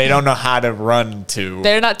 but they don't know how to run two.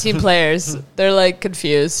 They're not team players. They're like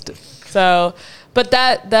confused. So, but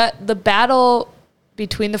that the battle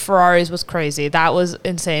between the Ferraris was crazy. That was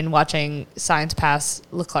insane watching Sainz pass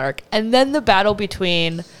Leclerc. And then the battle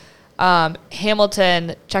between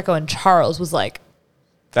Hamilton, Checo, and Charles was like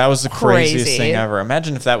that was the craziest thing ever.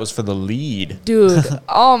 Imagine if that was for the lead. Dude,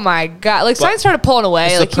 oh my God. Like Sainz started pulling away.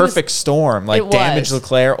 It's like, the perfect storm. Like damaged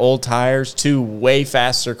Leclerc, old tires, two way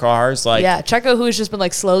faster cars. Like Checo, who's just been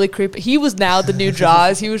like slowly creeping. He was now the new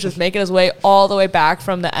Jaws. He was just making his way all the way back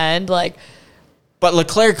from the end. Like, but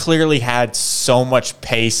Leclerc clearly had so much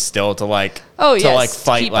pace still to like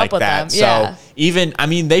fight keep like that. Yeah. So even I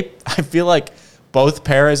feel like both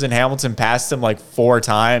Perez and Hamilton passed him like 4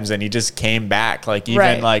 times, and he just came back. Like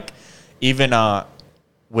even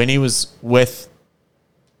when he was with.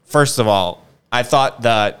 First of all, I thought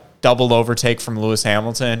the double overtake from Lewis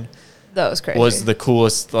Hamilton. That was crazy.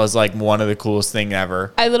 Was like one of the coolest thing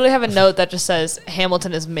ever. I literally have a note that just says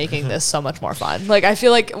Hamilton is making this so much more fun. Like I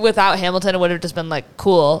feel like without Hamilton, it would have just been like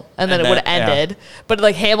cool, and then it would have ended. Yeah. But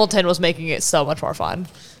like Hamilton was making it so much more fun.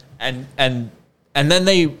 And then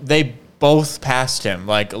they both passed him.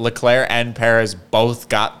 Like Leclerc and Perez both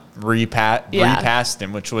got repassed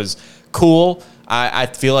him, which was cool. I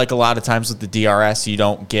feel like a lot of times with the DRS, you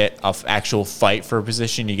don't get an actual fight for a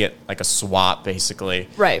position. You get like a swap, basically.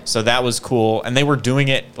 Right. So that was cool. And they were doing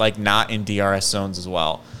it like not in DRS zones as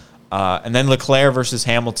well. And then Leclerc versus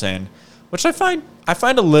Hamilton, which I find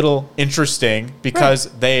a little interesting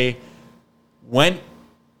because they went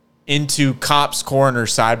into Copse Corner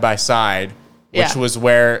side by side, which was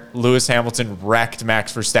where Lewis Hamilton wrecked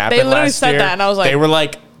Max Verstappen last year. They literally said that, and I was like... They were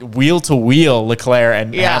like wheel to wheel, Leclerc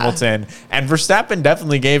and Hamilton. And Verstappen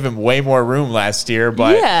definitely gave him way more room last year,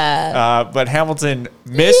 but but Hamilton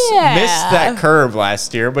missed that curve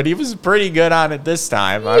last year, but he was pretty good on it this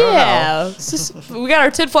time. I don't know. Just, we got our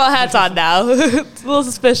tinfoil hats on now. It's a little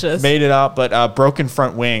suspicious. Made it up, but broken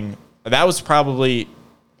front wing. That was probably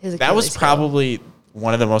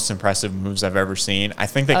one of the most impressive moves I've ever seen. I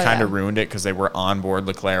think they kind of ruined it because they were on board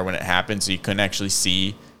Leclerc when it happened, so you couldn't actually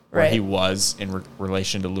see where he was in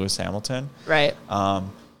relation to Lewis Hamilton. Right.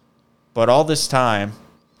 But all this time...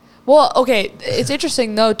 Well, okay, it's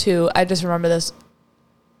interesting, though, too. I just remember this.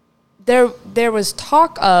 There was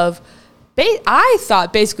talk of... I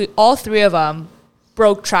thought basically all 3 of them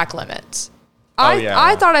broke track limits.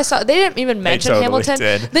 I thought I saw... They didn't even mention Hamilton.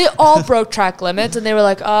 Did. They all broke track limits, and they were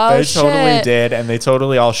like, oh, shit. They totally did, and they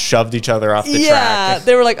totally all shoved each other off the track. Yeah,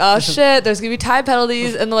 they were like, oh, shit, there's going to be time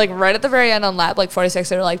penalties. And then, like, right at the very end on lap, like, 46,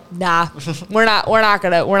 they were like, nah, we're not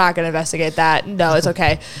gonna investigate that. No, it's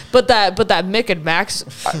okay. But that Mick and Max,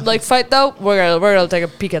 like, fight, though, we're gonna take a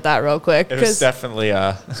peek at that real quick. It was definitely...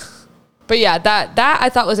 But, yeah, that I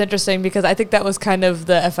thought was interesting because I think that was kind of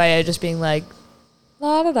the FIA just being like,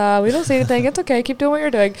 la da da, we don't see anything. It's okay. Keep doing what you're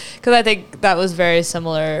doing. Because I think that was very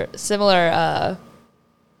similar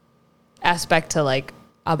aspect to like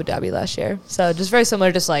Abu Dhabi last year. So just very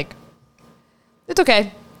similar. Just like it's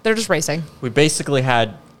okay. They're just racing. We basically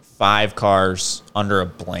had 5 cars under a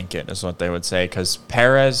blanket is what they would say. Because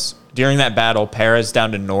Perez, during that battle, Perez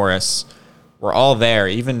down to Norris, were all there.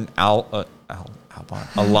 Even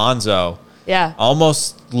Alonso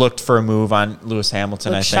almost looked for a move on Lewis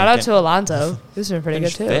Hamilton, I think. Shout out to Alonso. He's been pretty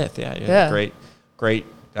good, too. 5th, yeah. Great.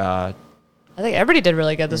 I think everybody did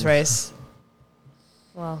really good this race.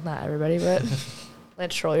 Well, not everybody, but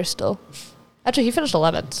Lance Stroll, you're still... Actually, he finished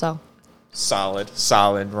 11th, so... Solid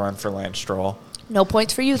run for Lance Stroll. No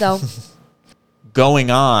points for you, though.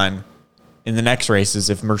 Going on in the next races,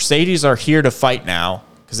 if Mercedes are here to fight now,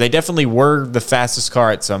 because they definitely were the fastest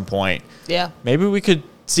car at some point. Yeah. Maybe we could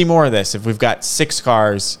see more of this if we've got 6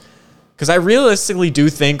 cars. Because I realistically do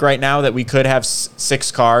think right now that we could have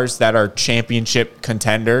 6 cars that are championship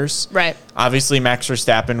contenders. Right. Obviously, Max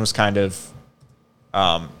Verstappen was kind of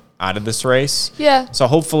out of this race. Yeah. So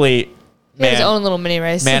hopefully... He had his own little mini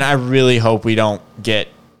race. Man, I really hope we don't get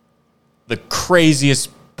the craziest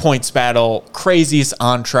points battle, craziest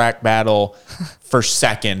on-track battle for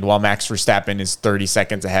second while Max Verstappen is 30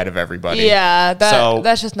 seconds ahead of everybody. Yeah,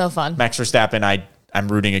 that's just no fun. Max Verstappen, I'm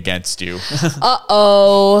rooting against you.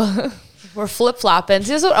 Uh-oh. We're flip-flopping.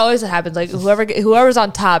 See, this is what always happens. Like, whoever's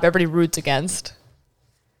on top, everybody roots against.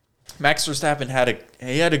 Max Verstappen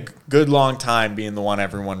had a good long time being the one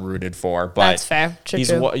everyone rooted for, but that's fair. True. You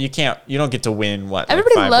don't get to win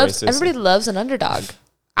everybody like 5 loves. races. Everybody loves an underdog.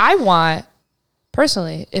 I want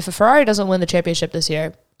personally, if a Ferrari doesn't win the championship this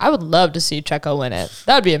year, I would love to see Checo win it.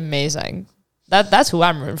 That would be amazing. That's who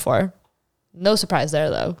I'm rooting for. No surprise there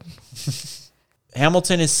though.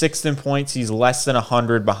 Hamilton is 6th in points. He's less than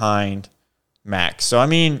 100 behind Max. So, I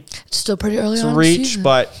mean... It's still pretty early on to reach,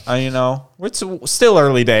 but, it's still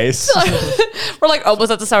early days. We're like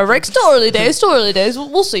almost at the summer break. Still early days.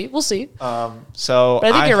 We'll see. But I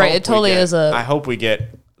think you're right. It totally is a... I hope we get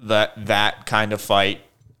that kind of fight.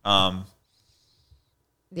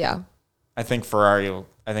 Yeah. I think Ferrari's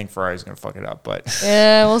going to fuck it up, but...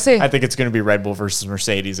 Yeah, we'll see. I think it's going to be Red Bull versus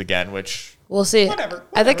Mercedes again, which... We'll see. Whatever.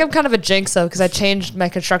 I think I'm kind of a jinx, though, because I changed my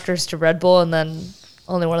constructors to Red Bull, and then...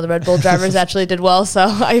 Only one of the Red Bull drivers actually did well. So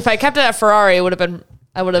if I kept it at Ferrari, I would have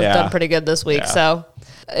done pretty good this week. Yeah. So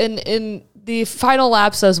in the final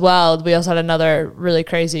laps as well, we also had another really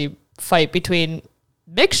crazy fight between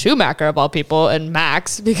Mick Schumacher, of all people, and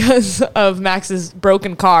Max. Because of Max's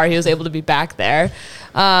broken car, he was able to be back there.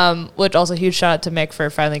 Which also huge shout out to Mick for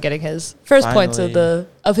finally getting his first points of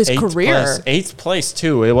his career. 8th place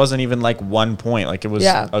too. It wasn't even like 1 point. Like it was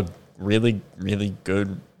a really, really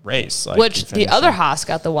good race. Which the other Haas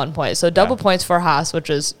got the 1 point. So double points for Haas, which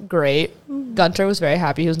is great. Gunter was very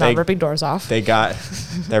happy. He was not ripping doors off.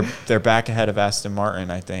 They're back ahead of Aston Martin,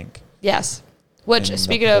 I think. Yes. Which,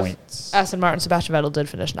 speaking of Aston Martin, Sebastian Vettel did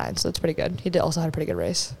finish 9th, so that's pretty good. He also had a pretty good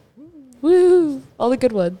race. Woo! All the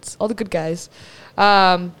good ones. All the good guys.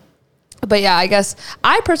 But yeah, I guess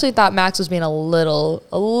I personally thought Max was being a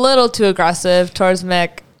little too aggressive towards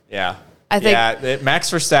Mick. Yeah. I think Max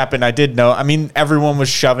Verstappen, I did know. I mean, everyone was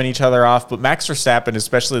shoving each other off, but Max Verstappen,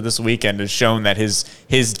 especially this weekend, has shown that his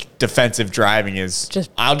defensive driving is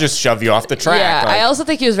I'll just shove you off the track. Yeah, I also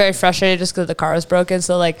think he was very frustrated just because the car was broken.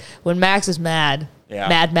 So like when Max is mad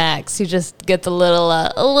Max, he just gets a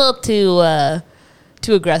little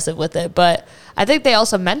too aggressive with it. But I think they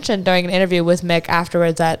also mentioned during an interview with Mick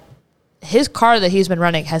afterwards that his car that he's been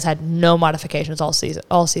running has had no modifications all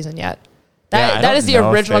season yet. That is the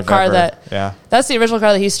original car that's the original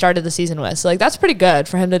car that he started the season with. So like that's pretty good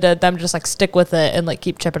for him to them just like stick with it and like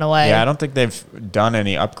keep chipping away. Yeah, I don't think they've done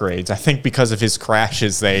any upgrades. I think because of his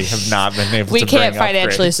crashes, they have not been able to We can't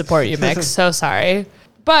financially support you, Mick. So sorry.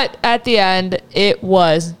 But at the end, it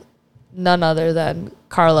was none other than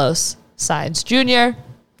Carlos Sainz Jr.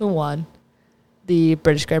 who won the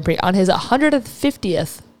British Grand Prix on his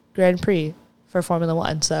 150th Grand Prix for Formula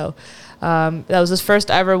One. So that was his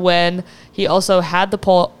first ever win. He also had the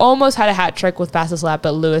pole, almost had a hat trick with fastest lap,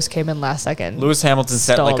 but Lewis came in last second. Lewis Hamilton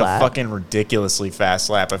set like a fucking ridiculously fast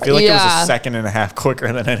lap. I feel like it was a second and a half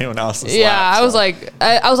quicker than anyone else's lap. Yeah, I was like,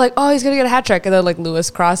 oh, he's gonna get a hat trick, and then like Lewis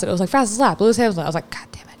crossed it. It was like fastest lap, Lewis Hamilton. I was like, God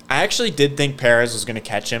damn it. I actually did think Perez was going to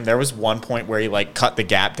catch him. There was one point where he like cut the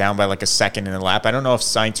gap down by like a second in the lap. I don't know if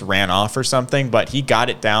Sainz ran off or something, but he got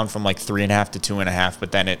it down from like 3.5 to 2.5,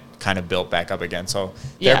 but then it kind of built back up again. So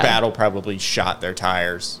their battle probably shot their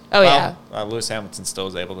tires. Oh, yeah. Lewis Hamilton still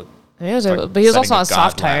was able to. He was able, but he was also on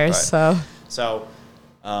soft tires. So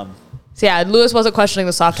yeah, Lewis wasn't questioning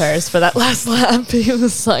the soft tires for that last lap. He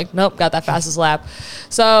was like, nope, got that fastest lap.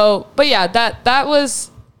 So, but yeah, that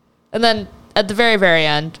was, and then at the very, very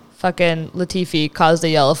end, fucking Latifi caused a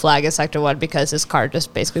yellow flag at Sector 1 because his car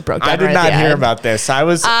just basically broke down. I did not hear about this. I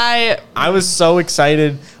was so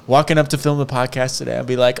excited walking up to film the podcast today. I'd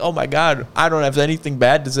be like, oh my God, I don't have anything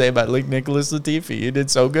bad to say about Nicholas Latifi. He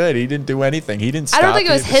did so good. He didn't do anything. He didn't stop. I don't think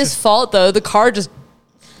it was his fault, though. The car just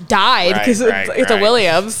died because it's a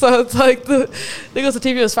Williams. So it's like Nicholas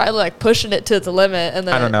Latifi was finally like pushing it to its limit. And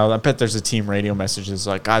then I don't know. I bet there's a team radio message that's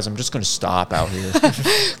like, guys, I'm just going to stop out here.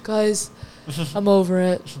 Guys, I'm over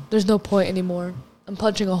it. There's no point anymore. I'm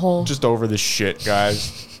punching a hole. Just over this shit,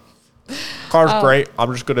 guys. Car's great.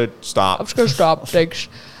 I'm just going to stop. I'm just going to stop. Thanks.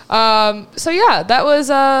 So yeah, that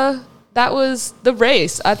was the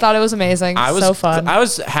race. I thought it was amazing. So fun. I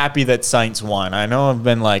was happy that Sainz won. I know I've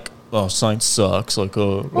been like, oh, Sainz sucks. Like,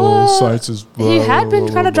 Sainz is... He had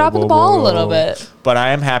been kind of dropping the ball a little bit. But I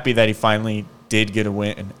am happy that he finally did get a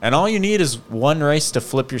win. And all you need is one race to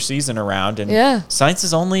flip your season around. And Sainz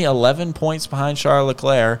is only 11 points behind Charles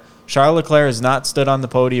Leclerc. Charles Leclerc has not stood on the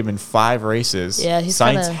podium in 5 races. Yeah,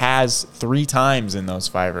 Sainz has 3 times in those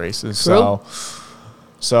 5 races. So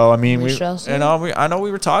I mean, I know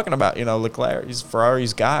we were talking about, Leclerc. He's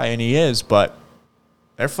Ferrari's guy, and he is, but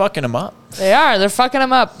they're fucking him up. They are. They're fucking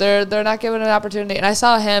him up. They're not giving an opportunity. And I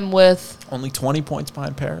saw him with only 20 points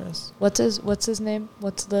behind Perez. What's his name?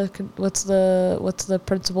 What's the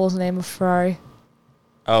principal's name of Ferrari?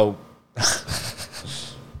 Oh,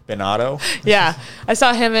 Binotto. Yeah, I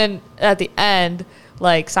saw him at the end.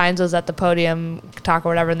 Like Sainz was at the podium talk or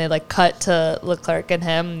whatever, and they like cut to Leclerc and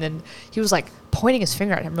him, and he was like pointing his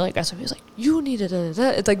finger at him really aggressive. He was like, "You need to do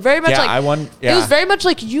that." It's like very much It was very much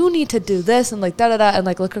like, "You need to do this," and like da da da, and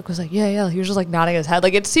like Leclerc was like, "Yeah." He was just like nodding his head.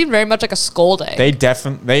 Like it seemed very much like a scolding.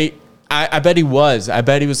 I bet he was. I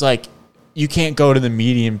bet he was like, "You can't go to the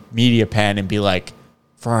media pen and be like,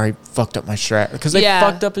 Ferrari fucked up my strategy," because they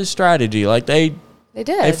fucked up his strategy. Like they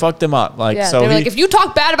did. They fucked him up. Like so. They were like, if you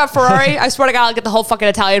talk bad about Ferrari, I swear to God, I'll get the whole fucking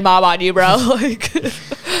Italian mob on you, bro. Like.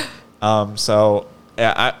 So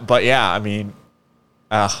yeah. I mean,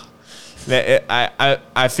 I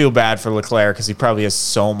feel bad for Leclerc because he probably has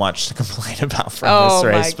so much to complain about from this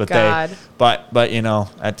race. But God. But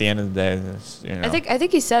at the end of the day, I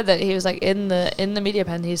think he said that he was like in the media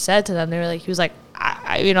pen. He said to them, they were like, he was like,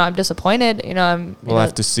 I'm disappointed. We'll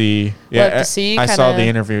have to see. We'll have to see. I saw the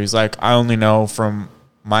interview. He's like, I only know from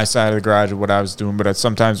my side of the garage what I was doing, but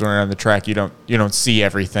sometimes when you're on the track, you don't see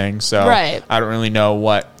everything. So I don't really know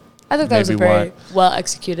what. I think that was a very well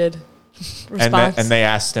executed response. And they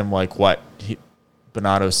asked him like what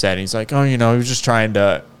Binotto said. He's like, he was just trying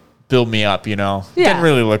to build me up. Didn't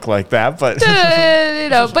really look like that, but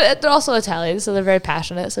but they're also Italian, so they're very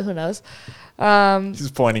passionate. So who knows?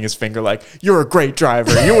 He's pointing his finger like, "You're a great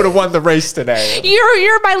driver. You would have won the race today.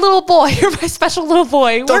 You're my little boy. You're my special little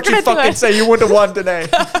boy. Don't you fucking say you wouldn't have won today.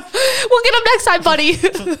 We'll get him next time, buddy."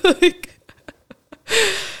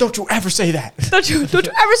 Don't you ever say that. Don't you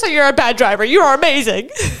ever say you're a bad driver. You are amazing.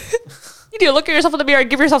 You need to look at yourself in the mirror and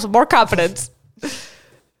give yourself some more confidence.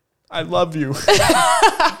 I love you.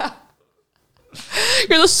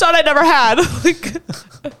 You're the son I never had.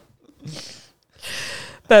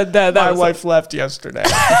 My wife left yesterday.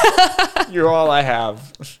 You're all I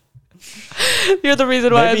have. You're the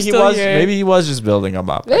reason why I'm still here. Maybe he was just building them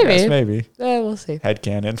up. Maybe. We'll see.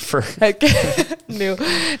 Headcanon for new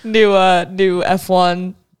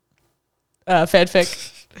F1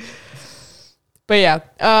 fanfic. But yeah,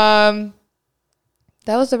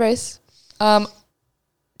 that was the race.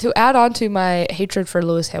 To add on to my hatred for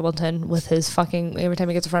Lewis Hamilton with his fucking, every time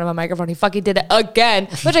he gets in front of a microphone, he fucking did it again.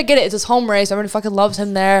 Which I get it. It's his home race. Everybody fucking loves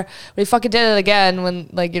him there. But he fucking did it again when,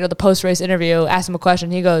 the post-race interview asked him a question.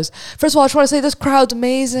 He goes, "First of all, I just want to say this crowd's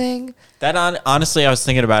amazing." Honestly, I was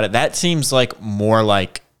thinking about it. That seems like more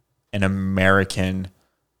like an American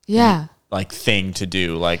thing to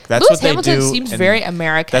do. Like that's Lewis what Hamilton they do. Seems very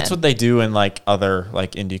American. That's what they do in other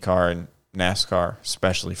IndyCar and NASCAR,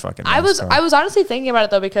 especially fucking NASCAR. I was honestly thinking about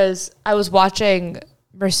it though, because I was watching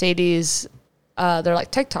Mercedes their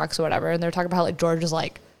TikToks or whatever, and they're talking about how George is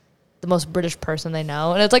the most British person they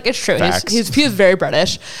know, and it's true. He's very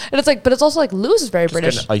British, and it's but it's also Lewis is very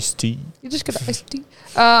British. Get an iced tea. You just get an iced tea.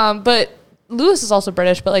 But Lewis is also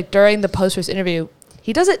British, but during the post race interview,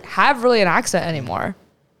 he doesn't have really an accent anymore.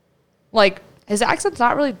 His accent's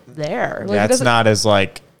not really there. It's not as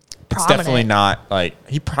Prominent. It's definitely not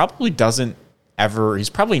he probably doesn't ever. He's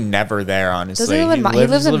probably never there. Honestly, he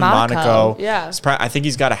lives in Monaco. Yeah, I think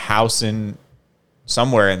he's got a house in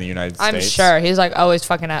somewhere in the United States. I'm sure he's always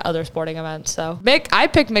fucking at other sporting events. So I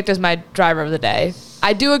picked Mick as my driver of the day.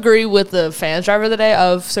 I do agree with the fans' driver of the day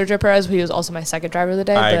of Sergio Perez. He was also my second driver of the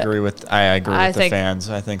day. I agree with the fans.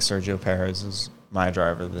 I think Sergio Perez is my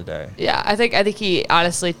driver of the day. Yeah, I think he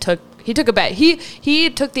honestly took a bet. He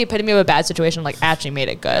took the epitome of a bad situation, like actually made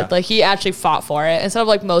it good. Yeah. Like he actually fought for it instead of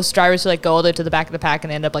like most drivers who like go all the way to the back of the pack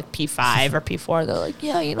and end up like P5 or P4. They're like,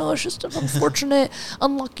 yeah, it's just an unfortunate,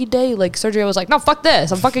 unlucky day. Like Sergio was like, no, fuck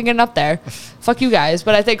this. I'm fucking getting up there. Fuck you guys.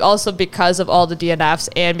 But I think also because of all the DNFs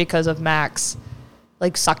and because of Max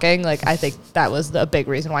like sucking, like I think that was the big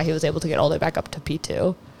reason why he was able to get all the way back up to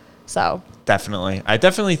P2. So definitely, I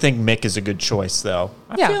definitely think Mick is a good choice, though.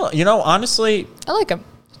 I feel, honestly, I like him.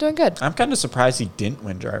 He's doing good. I'm kind of surprised he didn't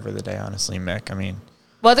win driver of the day. Honestly, Mick. I mean,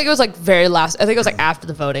 well, I think it was like very last. I think it was like after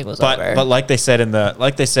the voting was over. But like they said in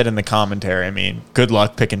the commentary, I mean, good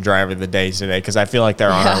luck picking driver of the day today because I feel like there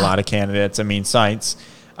aren't a lot of candidates. I mean, Sainz,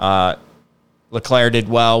 Leclerc did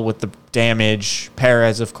well with the damage.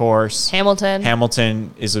 Perez, of course.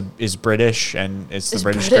 Hamilton is British and it's the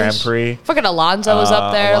British Grand Prix. Fucking Alonso was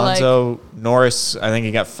up there. Alonso, Norris, I think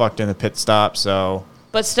he got fucked in the pit stop. So,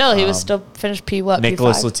 but still, he was still finished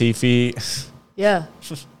Nicholas P5? Latifi. Yeah,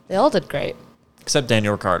 they all did great. Except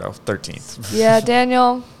Daniel Ricciardo, 13th. Yeah,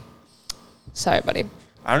 Daniel. Sorry, buddy.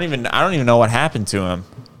 I don't even know what happened to him.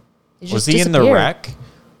 Was he in the wreck?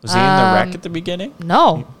 Was he in the wreck at the beginning?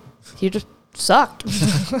 No, he just sucked.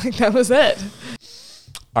 Like that was it.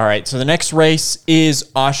 All right, so the next race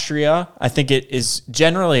is Austria. I think it is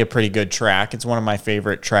generally a pretty good track. It's one of my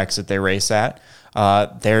favorite tracks that they race at.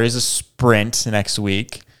 There is a sprint next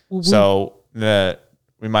week, so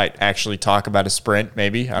we might actually talk about a sprint,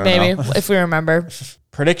 maybe. I don't know. If we remember.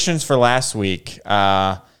 Predictions for last week.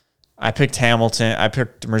 I picked Hamilton. I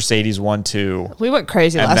picked Mercedes 1-2. We went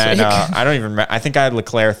crazy last week. I don't even remember. I think I had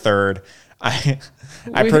Leclerc third.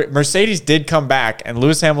 Mercedes did come back, and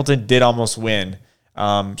Lewis Hamilton did almost win.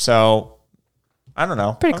 So I don't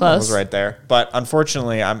know. Pretty close. Was right there, but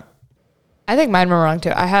unfortunately, I think mine were wrong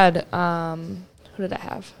too. I had who did I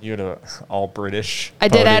have? You had a all British. I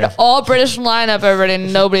did. I had all British lineup. Everybody,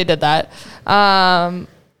 nobody did that.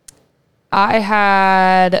 I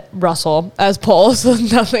had Russell as pole, so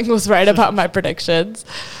nothing was right about my predictions.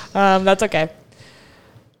 That's okay.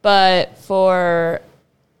 But for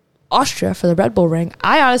Austria, for the Red Bull Ring,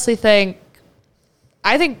 I honestly think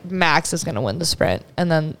Max is going to win the sprint, and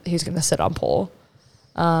then he's going to sit on pole.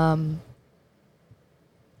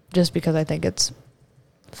 Just because I think it's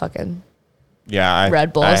fucking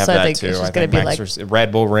Red Bull. I have so that I think too. it's just going to be like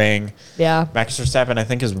Red Bull Ring. Yeah. Max Verstappen, I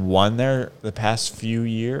think, has won there the past few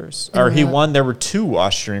years. Or he won. There were 2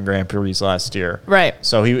 Austrian Grand Prix last year. Right.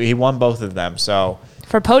 So he won both of them. So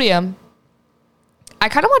for podium, I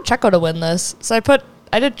kind of want Checo to win this. So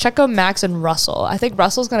I did Checo, Max, and Russell. I think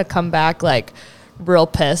Russell's going to come back like real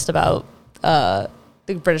pissed about the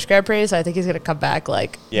British Grand Prix. So I think he's going to come back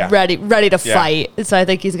like ready to fight. So I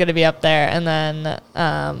think he's going to be up there. And then,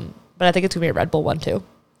 but I think it's going to be a Red Bull 1-2.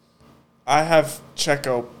 I have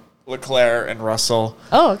Checo, Leclerc, and Russell.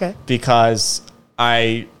 Oh, okay. Because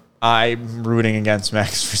I'm rooting against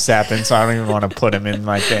Max Verstappen, so I don't even want to put him in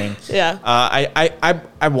my thing. Yeah.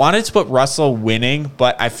 I wanted to put Russell winning,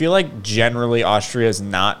 but I feel like generally Austria is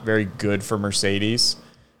not very good for Mercedes.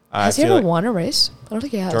 Has he ever won a race? I don't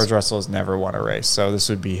think he has. George Russell has never won a race, so this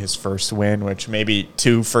would be his first win, which maybe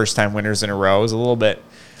 2 first-time winners in a row is a little bit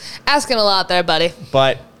asking a lot there, buddy.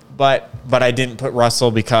 But I didn't put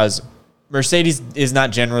Russell because Mercedes is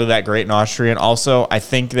not generally that great in Austria, and also I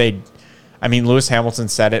think Lewis Hamilton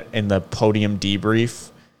said it in the podium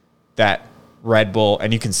debrief that Red Bull,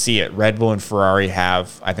 and you can see it, Red Bull and Ferrari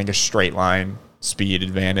have, I think, a straight line speed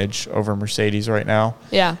advantage over Mercedes right now.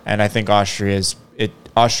 Yeah. And I think Austria's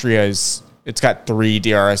got 3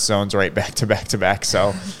 DRS zones right back to back to back.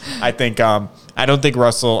 So I think I don't think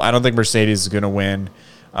Mercedes is going to win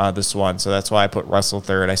this one. So that's why I put Russell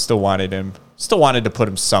third. I still wanted to put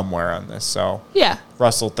him somewhere on this. So yeah,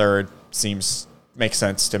 Russell third makes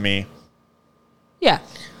sense to me. Yeah.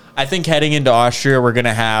 I think heading into Austria, we're going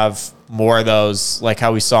to have more of those, like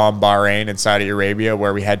how we saw in Bahrain and Saudi Arabia,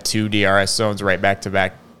 where we had 2 DRS zones right back to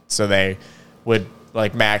back. So they would,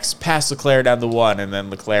 like, Max pass Leclerc down the one, and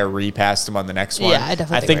then Leclerc repassed him on the next one. Yeah,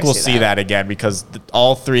 I think we'll see that again because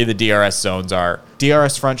all 3 of the DRS zones are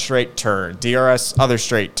DRS front straight turn, DRS other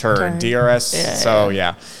straight turn. DRS.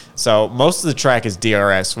 Yeah. So most of the track is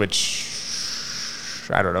DRS, which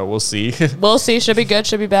I don't know. We'll see. We'll see. Should be good.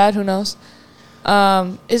 Should be bad. Who knows?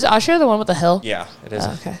 Is Austria the one with the hill? Yeah, it is.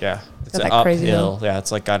 Okay. Yeah, it's got an that crazy uphill. hill. Yeah,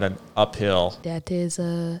 it's like got an uphill. That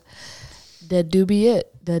do be it.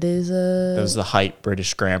 That was the hype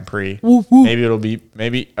British Grand Prix. Woo, woo. Maybe it'll be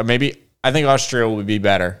maybe I think Austria will be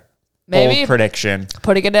better. Maybe. Bold prediction.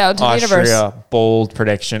 Putting it out into the universe. Austria, bold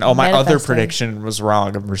prediction. Oh, my other Manifesting. prediction was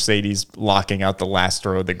wrong of Mercedes locking out the last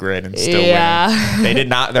row of the grid and still winning. They did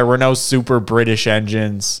not. There were no super British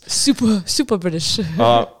engines. Super British.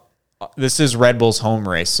 This is Red Bull's home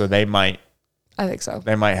race, so they might. I think so.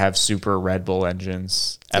 They might have super Red Bull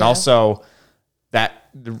engines, and Yeah. also that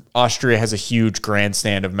Austria has a huge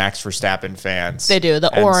grandstand of Max Verstappen fans. They do.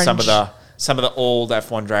 The and orange. Some of the old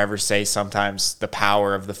F1 drivers say sometimes the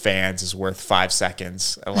power of the fans is worth 5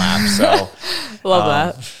 seconds a lap. So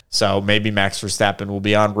Love that. So maybe Max Verstappen will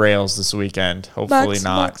be on rails this weekend. Hopefully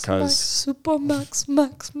not, because Super Max,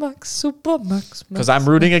 Super Max. Because I'm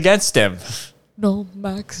rooting against him. No,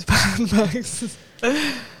 Max.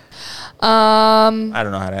 I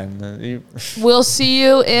don't know how to end the. We'll see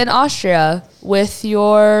you in Austria with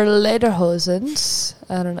your Lederhosens.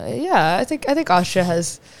 I don't know. Yeah, I think Austria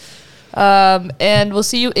has. And we'll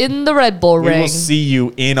see you in the Red Bull ring. We will see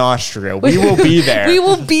you in Austria. We will be there. We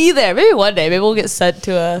will be there. Maybe one day. Maybe we'll get sent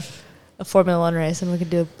to a Formula One race and we can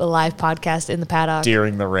do a live podcast in the paddock.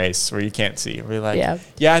 During the race where you can't see. We're like,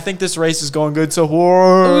 yeah, I think this race is going good. So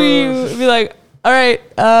we'll be like, all right,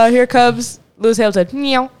 here comes Lewis Hamilton.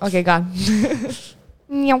 Meow. Okay, gone.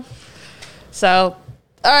 Meow. So,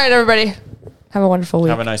 all right, everybody. Have a wonderful week.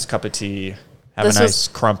 Have a nice cup of tea. Have a nice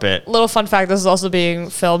crumpet. Little fun fact, this is also being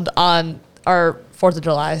filmed on our 4th of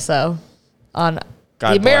July, so on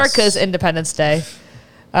the America's Independence Day.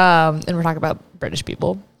 And we're talking about British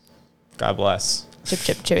people. God bless. Chip,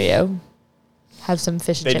 chip, cheerio. Have some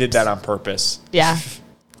fish and chips. They did that on purpose. Yeah.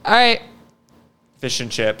 All right. Fish and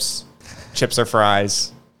chips. Chips or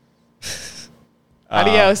fries.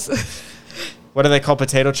 Adios. What do they call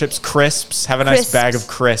potato chips? Crisps. Have a nice bag of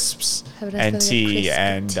crisps. And tea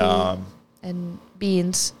and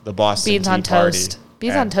beans. The Boston beans Tea on Party. toast.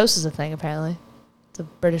 Beans on toast is a thing, apparently. It's a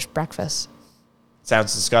British breakfast.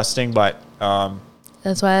 Sounds disgusting, but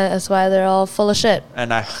that's why they're all full of shit.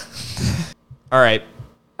 And I All right.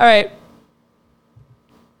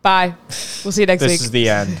 Bye. We'll see you next week. This is the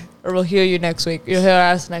end. Or we'll hear you next week. You'll hear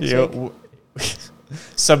us next week.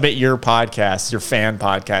 Submit your podcast, your fan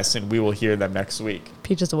podcast, and we will hear them next week.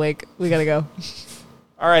 Peach is awake. We gotta go.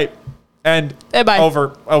 All right. And bye.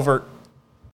 Over.